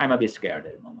 I'm a bit scared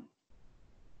at the moment.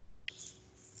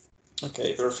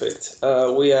 Okay, perfect.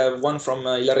 We have one from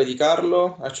Ilare Di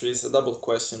Carlo. Actually, it's a double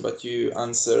question, but you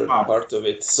answered part of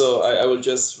it. So I will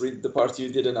just read the part you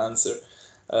didn't answer.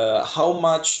 How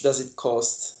much does it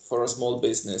cost for a small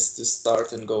business to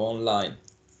start and go online?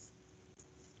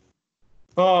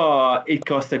 Oh, it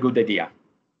costs a good idea.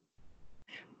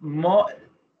 More,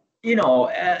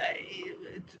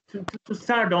 to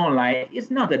start online,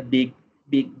 it's not a big.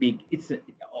 It's,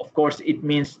 of course, it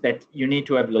means that you need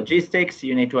to have logistics,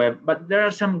 but there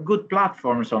are some good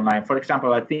platforms online. For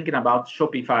example, I'm thinking about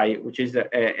Shopify, which is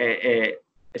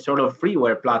a sort of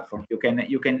freeware platform. You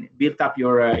can build up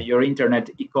your internet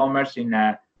e-commerce in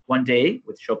 1 day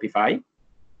with Shopify.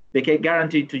 They can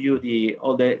guarantee to you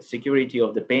all the security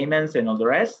of the payments and all the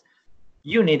rest.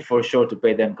 You need for sure to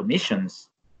pay them commissions.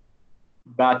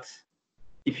 But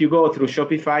if you go through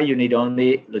Shopify, you need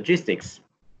only logistics.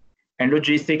 And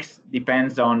logistics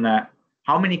depends on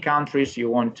how many countries you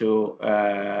want to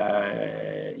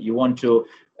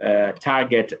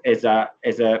target as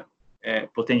a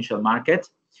potential market.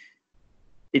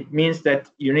 It means that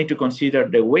you need to consider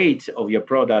the weight of your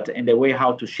product and the way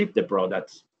how to ship the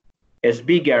products. As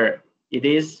bigger it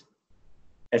is,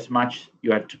 as much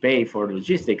you have to pay for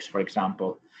logistics, for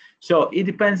example. So it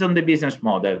depends on the business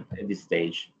model at this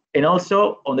stage. And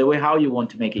also on the way how you want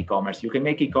to make e-commerce. You can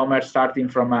make e-commerce starting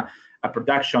from a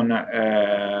production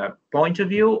point of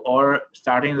view, or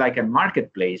starting like a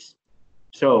marketplace.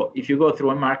 So if you go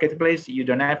through a marketplace, you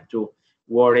don't have to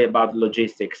worry about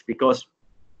logistics, because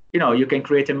you can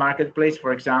create a marketplace,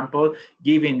 for example,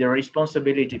 giving the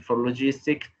responsibility for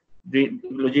logistics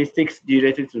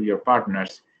directly to your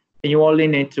partners, and you only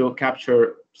need to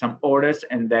capture some orders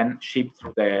and then ship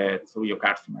through your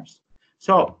customers.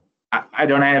 So I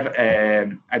don't have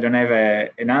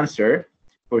an answer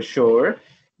for sure,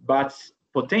 but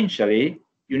potentially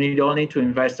you need only to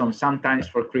invest on sometimes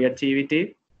for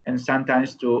creativity and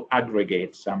sometimes to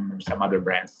aggregate some other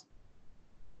brands.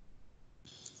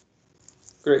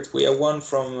 Great. We have one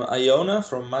from Iona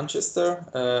from Manchester.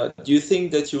 Do you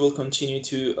think that you will continue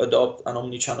to adopt an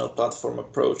omni-channel platform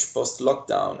approach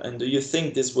post-lockdown? And do you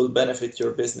think this will benefit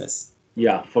your business?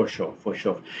 Yeah, for sure.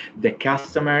 The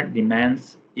customer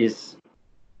demands is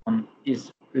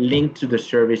linked to the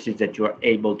services that you are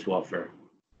able to offer.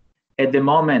 At the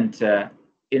moment,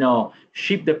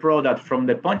 ship the product from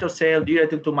the point of sale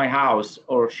directly to my house,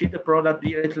 or ship the product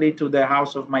directly to the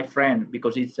house of my friend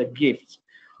because it's a gift,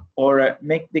 or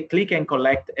make the click and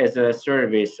collect as a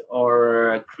service,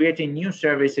 or creating new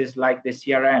services like the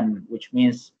CRM, which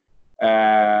means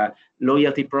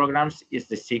loyalty programs, is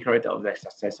the secret of the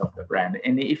success of the brand.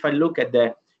 And if I look at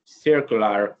the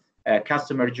circular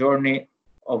customer journey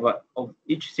of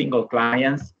each single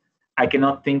client, I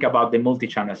cannot think about the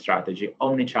multi-channel strategy.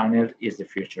 Omni-channel is the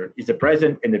future, is the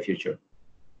present and the future.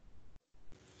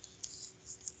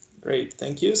 Great,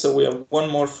 thank you. So we have one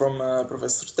more from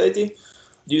Professor Teti.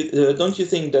 Don't you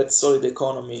think that solid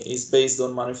economy is based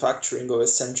on manufacturing of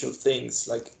essential things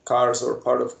like cars or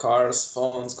part of cars,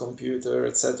 phones, computer,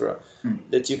 etc.,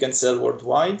 that you can sell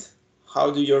worldwide?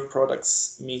 How do your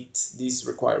products meet this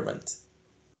requirement?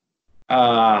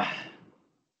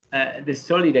 The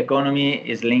solid economy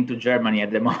is linked to Germany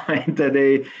at the moment.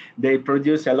 They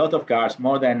produce a lot of cars,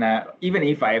 more than even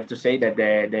if I have to say that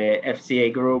the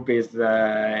FCA group is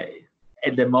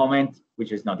at the moment,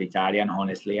 which is not Italian,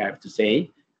 honestly, I have to say.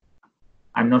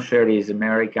 I'm not sure he's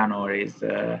American or is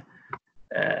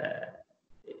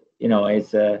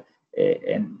it's the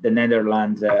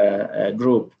Netherlands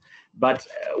group. But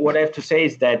what I have to say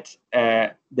is that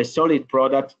the solid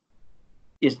product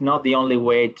is not the only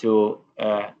way to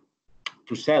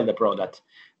sell the product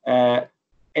at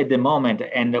the moment,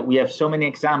 and we have so many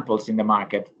examples in the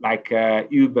market, like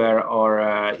Uber or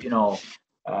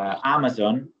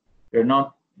Amazon.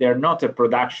 They're not a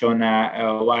production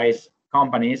wise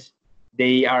companies.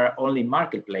 They are only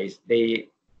marketplace. They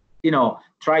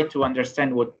try to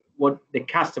understand what the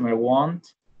customer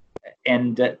wants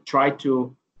and try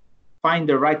to find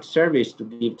the right service to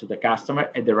give to the customer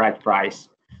at the right price.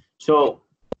 So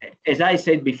as I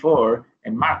said before, a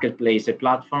marketplace, a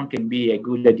platform can be a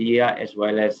good idea as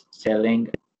well as selling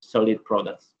solid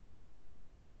products.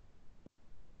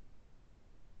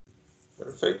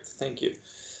 Perfect, thank you.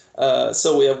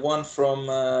 So we have one from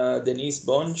Denise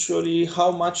Boncioli. How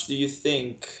much do you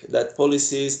think that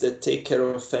policies that take care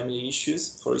of family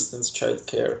issues, for instance,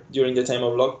 childcare, during the time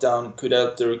of lockdown could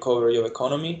help the recovery of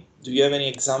economy? Do you have any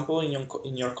example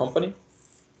in your company?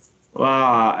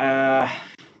 Wow.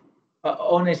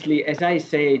 Honestly, as I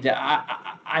said,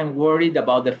 I'm worried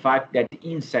about the fact that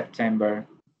in September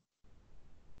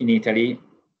in Italy,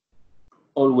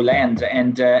 all will end.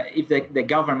 And if the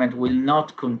government will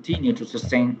not continue to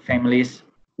sustain families,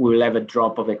 we will have a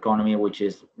drop of economy, which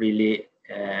is really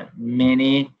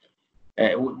many.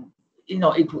 It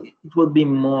will be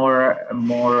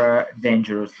more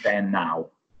dangerous than now.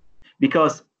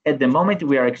 Because at the moment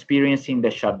we are experiencing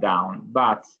the shutdown,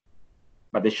 but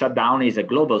the shutdown is a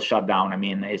global shutdown. I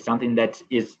mean, it's something that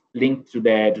is linked to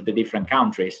the different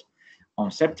countries.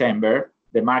 On September,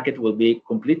 the market will be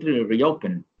completely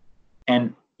reopened.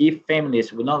 And if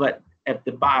families will not have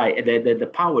the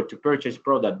power to purchase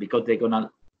product because they're gonna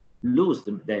lose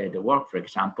the work, for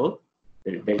example,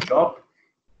 their job,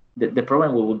 the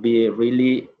problem will be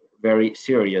really very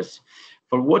serious.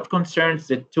 For what concerns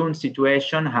the THUN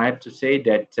situation, I have to say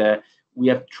that we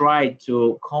have tried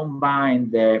to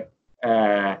combine the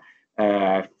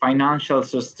financial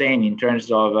sustain in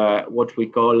terms of what we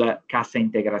call cassa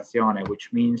integrazione,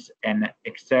 which means an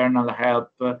external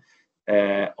help of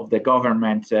the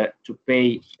government to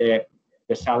pay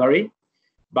the salary.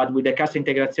 But with the cassa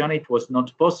integrazione, it was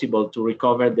not possible to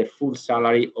recover the full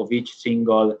salary of each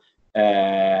single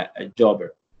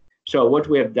jobber. So what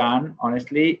we have done,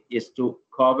 honestly, is to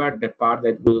cover the part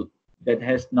that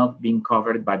has not been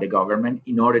covered by the government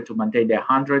in order to maintain the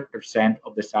 100%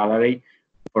 of the salary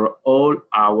for all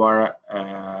our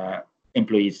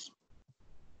employees.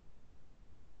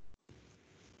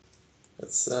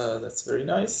 That's very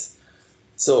nice.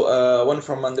 So one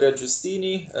from Andrea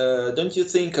Giustini. Don't you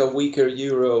think a weaker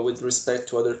euro with respect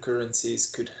to other currencies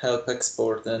could help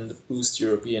export and boost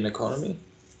European economy?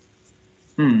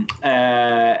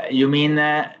 You mean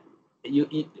I'm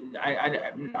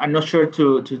not sure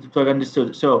to have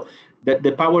understood. So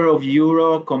the power of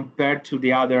euro compared to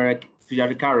the other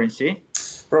currency?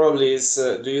 Probably is.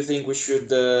 Do you think we should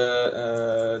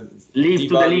leave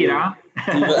to the lira?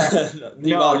 Devalue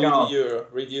the euro,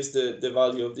 reduce the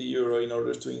value of the euro in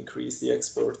order to increase the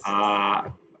exports?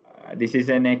 This is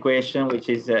an equation which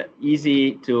is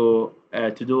easy to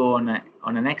do on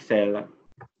an Excel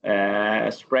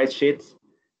spreadsheet.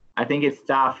 I think it's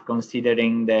tough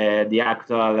considering the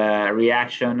actual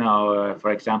reaction of,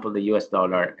 for example, the US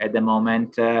dollar. At the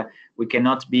moment, we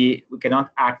cannot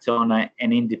act on an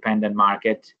independent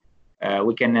market.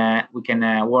 We can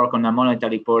work on a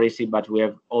monetary policy, but we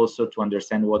have also to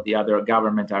understand what the other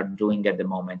governments are doing at the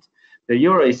moment. The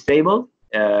euro is stable.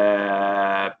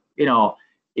 At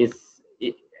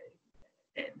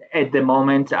the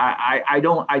moment,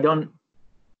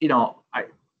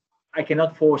 I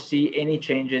cannot foresee any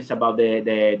changes about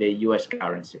the US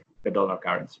currency, the dollar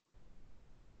currency.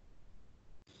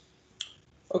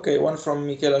 Okay, one from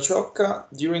Michela Ciocca.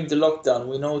 During the lockdown,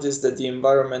 we noticed that the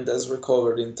environment has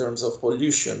recovered in terms of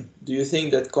pollution. Do you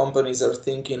think that companies are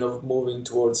thinking of moving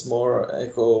towards more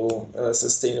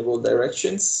sustainable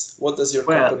directions? What does your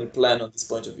company plan on this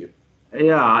point of view?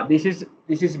 Yeah, this is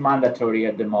mandatory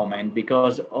at the moment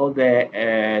because all the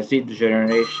Z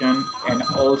generation and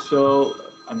also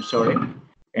this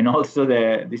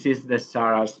is the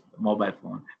Sarah's mobile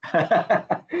phone.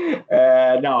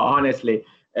 No, honestly,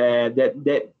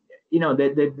 the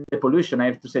pollution, I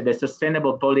have to say, the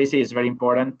sustainable policy is very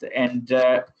important, and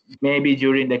maybe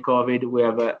during the COVID we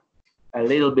have a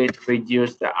little bit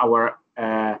reduced our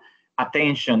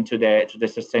attention to the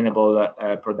sustainable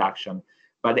production.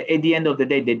 But at the end of the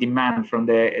day, the demand from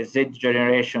the Z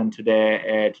generation to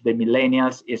the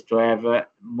millennials is to have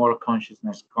more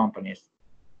consciousness companies.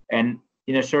 And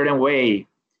in a certain way,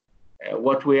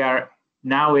 what we are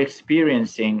now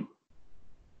experiencing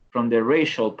from the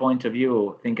racial point of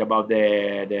view, think about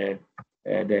the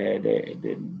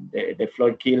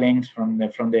Floyd killings from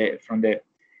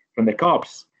the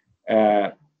cops,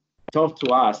 taught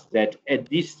to us that at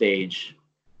this stage,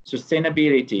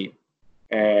 sustainability,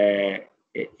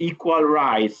 equal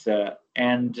rights,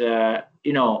 and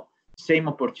same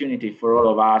opportunity for all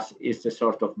of us is a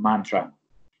sort of mantra.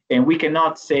 And we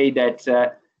cannot say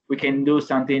that we can do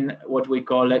something what we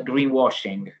call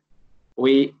greenwashing.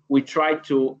 We try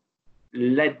to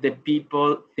let the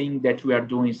people think that we are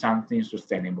doing something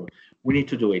sustainable. We need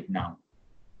to do it now.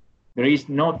 There is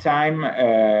no time.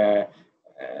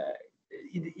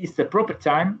 It's the proper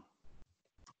time,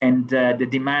 and the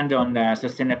demand on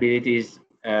sustainability is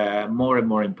more and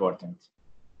more important.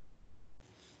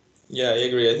 Yeah, I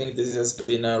agree. I think this has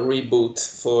been a reboot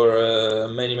for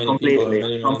many people,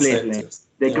 many sectors.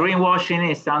 The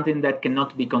greenwashing is something that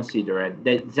cannot be considered.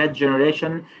 The Z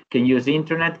generation can use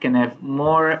internet, can have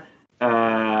more,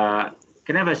 can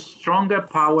have a stronger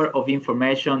power of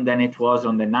information than it was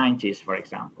on the 90s, for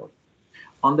example.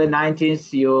 On the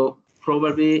 90s, you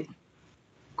probably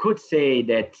could say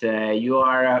that you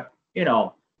are,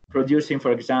 producing,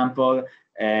 for example,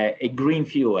 a green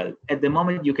fuel. At the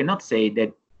moment, you cannot say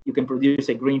that you can produce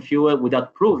a green fuel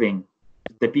without proving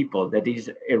to the people that it is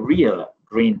a real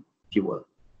green fuel.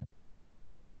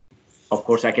 Of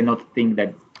course, I cannot think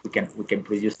that we can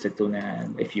produce a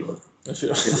fuel.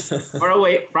 far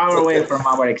away from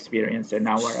our experience and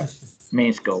our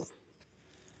main scope.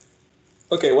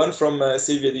 Okay, one from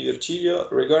Silvia Di Virgilio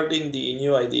regarding the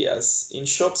new ideas. In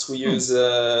shops, we use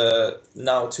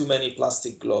now too many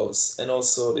plastic gloves and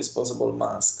also disposable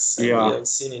masks. And we have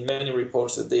seen in many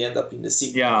reports that they end up in the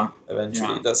sea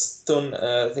eventually. Does THUN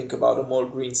think about a more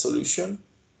green solution?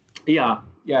 Yeah,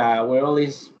 we're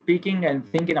always speaking and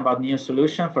thinking about new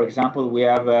solution, for example, we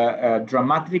have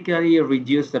dramatically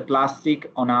reduced the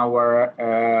plastic on our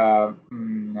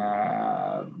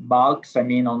bulks. I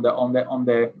mean, on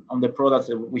the products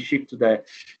that we ship to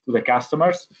the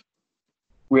customers.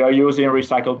 We are using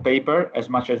recycled paper as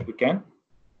much as we can.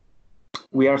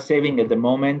 We are saving at the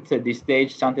moment at this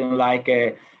stage something like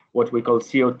what we call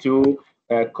CO2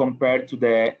 compared to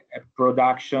the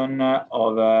production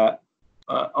of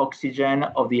oxygen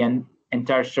of the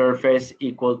entire surface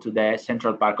equal to the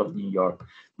Central Park of New York.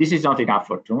 This is not enough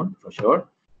for THUN, for sure.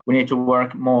 We need to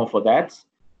work more for that.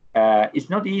 It's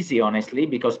not easy, honestly,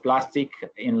 because plastic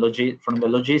from the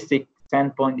logistic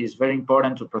standpoint is very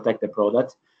important to protect the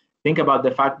products. Think about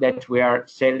the fact that we are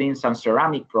selling some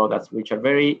ceramic products which are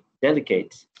very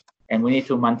delicate, and we need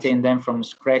to maintain them from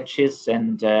scratches,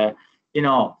 and you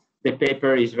know, the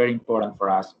paper is very important for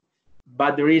us.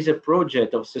 But there is a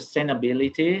project of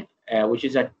sustainability, which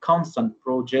is a constant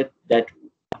project that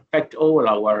affects all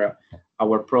our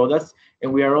products,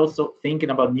 and we are also thinking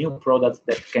about new products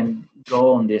that can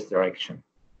go in this direction.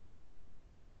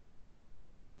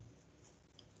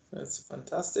 That's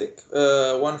fantastic.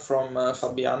 One from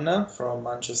Fabiana from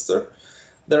Manchester.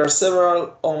 There are several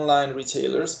online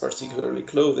retailers, particularly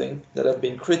clothing, that have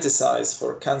been criticized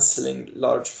for canceling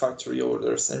large factory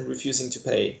orders and refusing to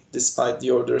pay, despite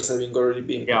the orders having already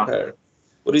been prepared.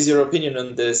 What is your opinion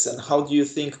on this, and how do you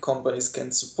think companies can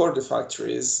support the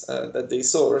factories that they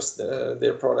source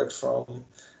their product from,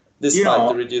 despite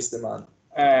the reduced demand?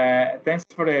 Thanks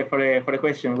for the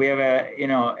question. We have a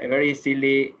very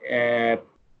silly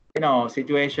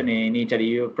situation in Italy.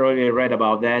 You probably read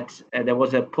about that. There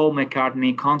was a Paul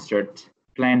McCartney concert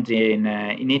planned in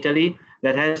Italy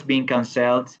that has been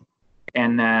cancelled,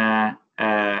 and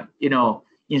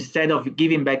instead of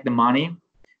giving back the money,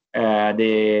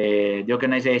 the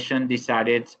organization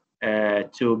decided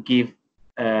to give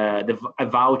a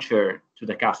voucher to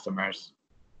the customers.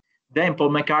 Then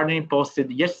Paul McCartney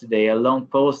posted yesterday a long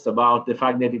post about the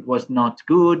fact that it was not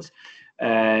good,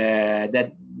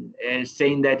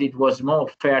 saying that it was more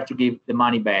fair to give the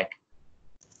money back.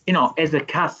 As a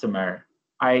customer,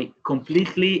 I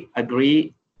completely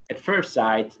agree at first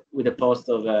sight with the post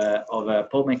of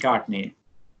Paul McCartney.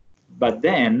 But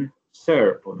then,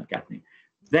 Sir Paul McCartney,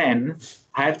 then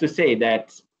I have to say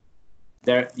that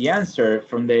the answer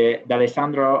from the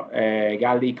D'Alessandro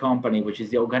Galli company, which is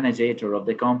the organizer of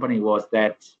the company, was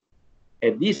that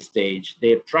at this stage,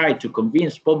 they tried to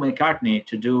convince Paul McCartney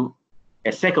to do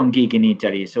a second gig in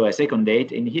Italy, so a second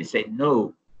date, and he said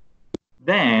no.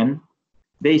 Then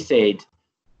they said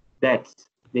that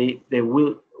they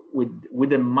will, with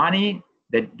the money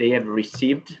that they have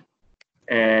received,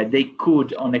 they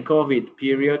could, on a COVID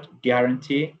period,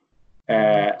 guarantee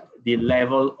the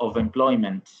level of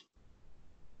employment.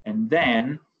 And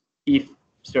then, if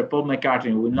Sir Paul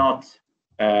McCartney will not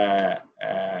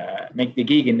make the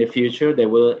gig in the future, they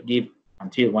will give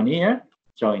until 1 year,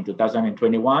 so in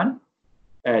 2021,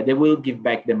 they will give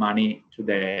back the money to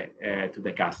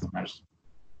the customers.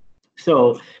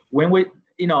 So when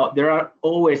there are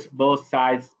always both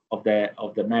sides of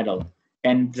the medal,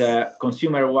 and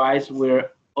consumer-wise,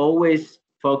 we're always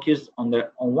focused on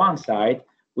one side,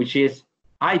 which is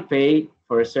I pay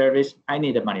for a service, I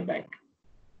need the money back.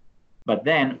 But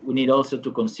then we need also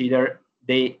to consider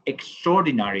the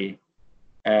extraordinary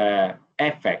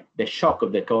effect, the shock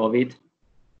of the COVID,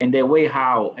 and the way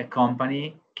how a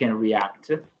company can react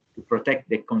to protect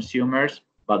the consumers,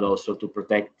 but also to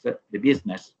protect the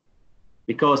business.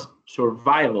 Because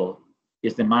survival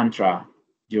is the mantra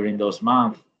during those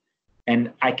months.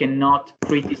 And I cannot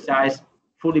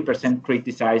fully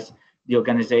criticize the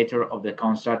organizer of the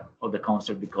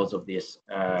concert because of this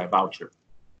voucher,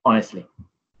 honestly.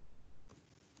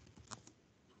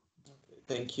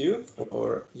 Thank you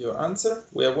for your answer.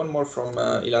 We have one more from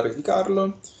Ilaria Di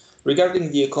Carlo.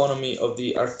 Regarding the economy of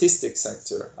the artistic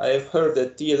sector, I have heard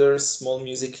that theaters, small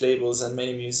music labels, and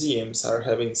many museums are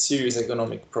having serious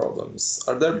economic problems.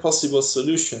 Are there possible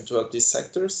solutions to help these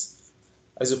sectors?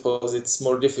 I suppose it's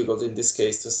more difficult in this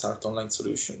case to start online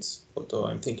solutions, although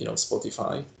I'm thinking of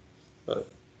Spotify. But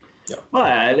yeah.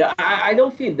 Well, I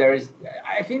don't think there is.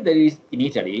 I think there is in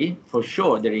Italy, for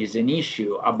sure, there is an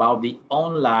issue about the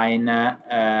online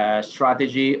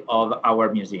strategy of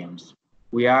our museums.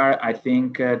 We are, I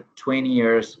think, 20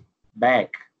 years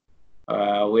back.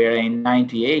 We're in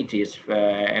 1980s,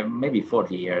 maybe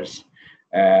 40 years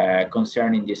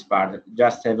concerning this part.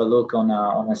 Just have a look on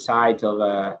a site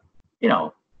of,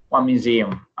 one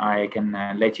museum. I can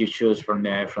let you choose from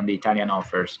the Italian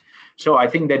offers. So I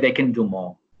think that they can do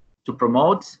more to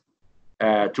promote,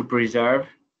 to preserve,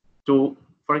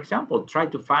 for for example, try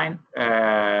to find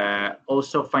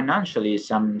also financially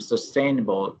some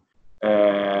sustainable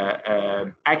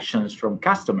actions from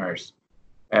customers.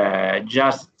 I'm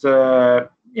just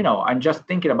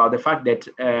thinking about the fact that,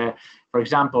 for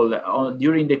example,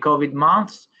 during the COVID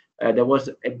months, there was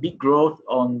a big growth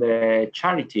on the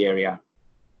charity area.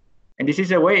 And this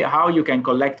is a way how you can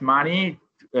collect money,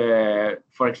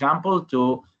 for example,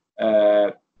 to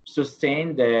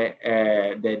sustain the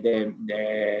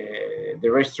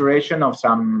restoration of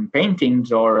some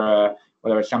paintings or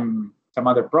whatever, some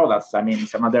other products. I mean,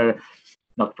 some other,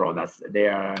 not products, they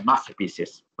are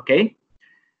masterpieces, okay?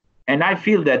 And I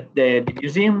feel that the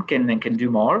museum can do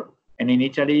more. And in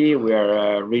Italy, we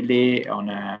are really on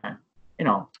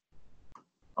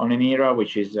on an era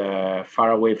which is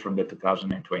far away from the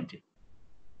 2020.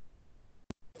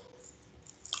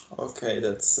 Okay,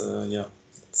 that's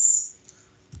that's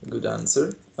a good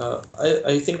answer.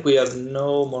 I think we have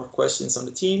no more questions on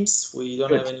the Teams. We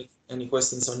don't have any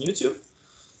questions on YouTube.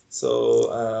 So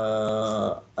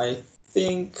I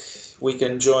think we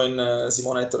can join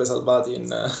Simonetta Resalvati in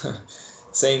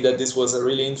saying that this was a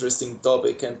really interesting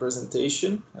topic and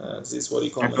presentation. This is what he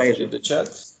commented in the chat.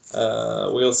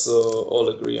 We also all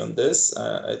agree on this.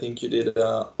 I think you did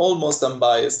an almost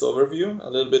unbiased overview, a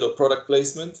little bit of product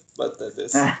placement, but that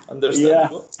is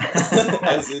understandable. Yeah.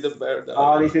 I see the bear.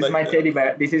 Oh, this is my teddy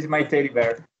bear. This is my teddy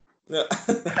bear. Yeah.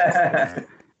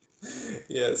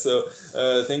 Yeah, so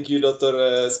thank you, Dr.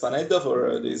 Spanedda,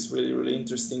 for this really, really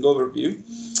interesting overview.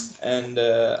 And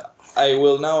I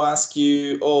will now ask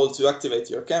you all to activate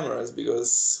your cameras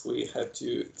because we have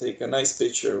to take a nice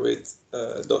picture with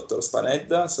Dr.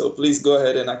 Spanedda. So please go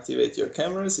ahead and activate your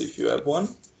cameras if you have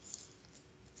one.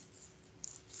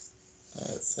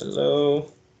 Yes,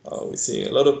 hello. Oh, we see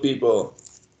a lot of people.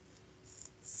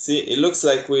 See, it looks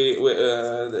like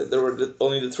there were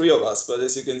only the three of us, but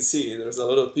as you can see, there's a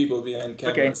lot of people behind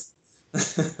cameras.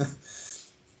 Okay.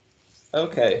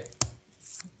 Okay.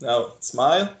 Now,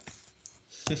 smile.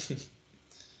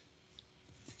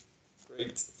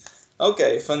 Great.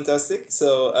 Okay, fantastic.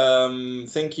 So,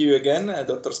 thank you again,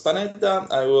 Dr. Spanedda.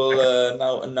 I will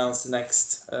now announce the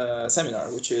next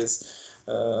seminar, which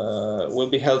will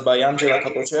be held by Angela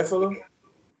Capocefalo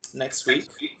next week.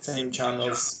 Same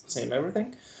channels, same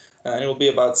everything. And it will be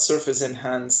about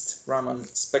surface-enhanced Raman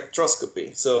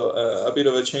spectroscopy. So a bit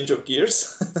of a change of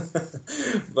gears,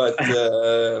 but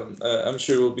I'm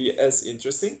sure it will be as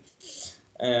interesting.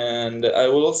 And I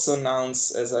will also announce,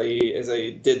 as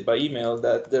I did by email,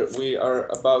 that we are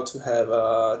about to have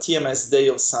a TMS Day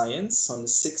of Science on the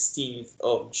 16th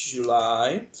of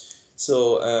July.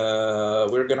 So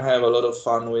we're going to have a lot of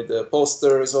fun with the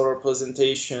posters, oral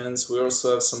presentations. We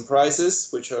also have some prizes,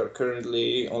 which are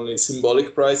currently only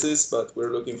symbolic prizes, but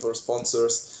we're looking for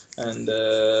sponsors. And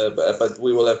but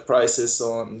we will have prizes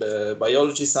on the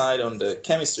biology side, on the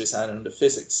chemistry side, and on the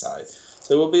physics side.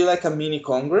 So it will be like a mini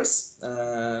congress,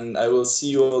 and I will see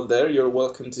you all there. You're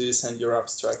welcome to send your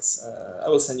abstracts. I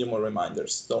will send you more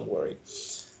reminders, don't worry.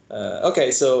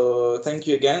 Okay, so thank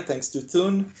you again. Thanks to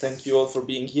THUN. Thank you all for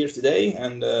being here today,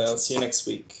 and I'll see you next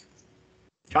week.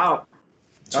 Ciao.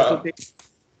 Ciao.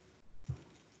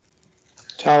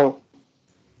 Ciao.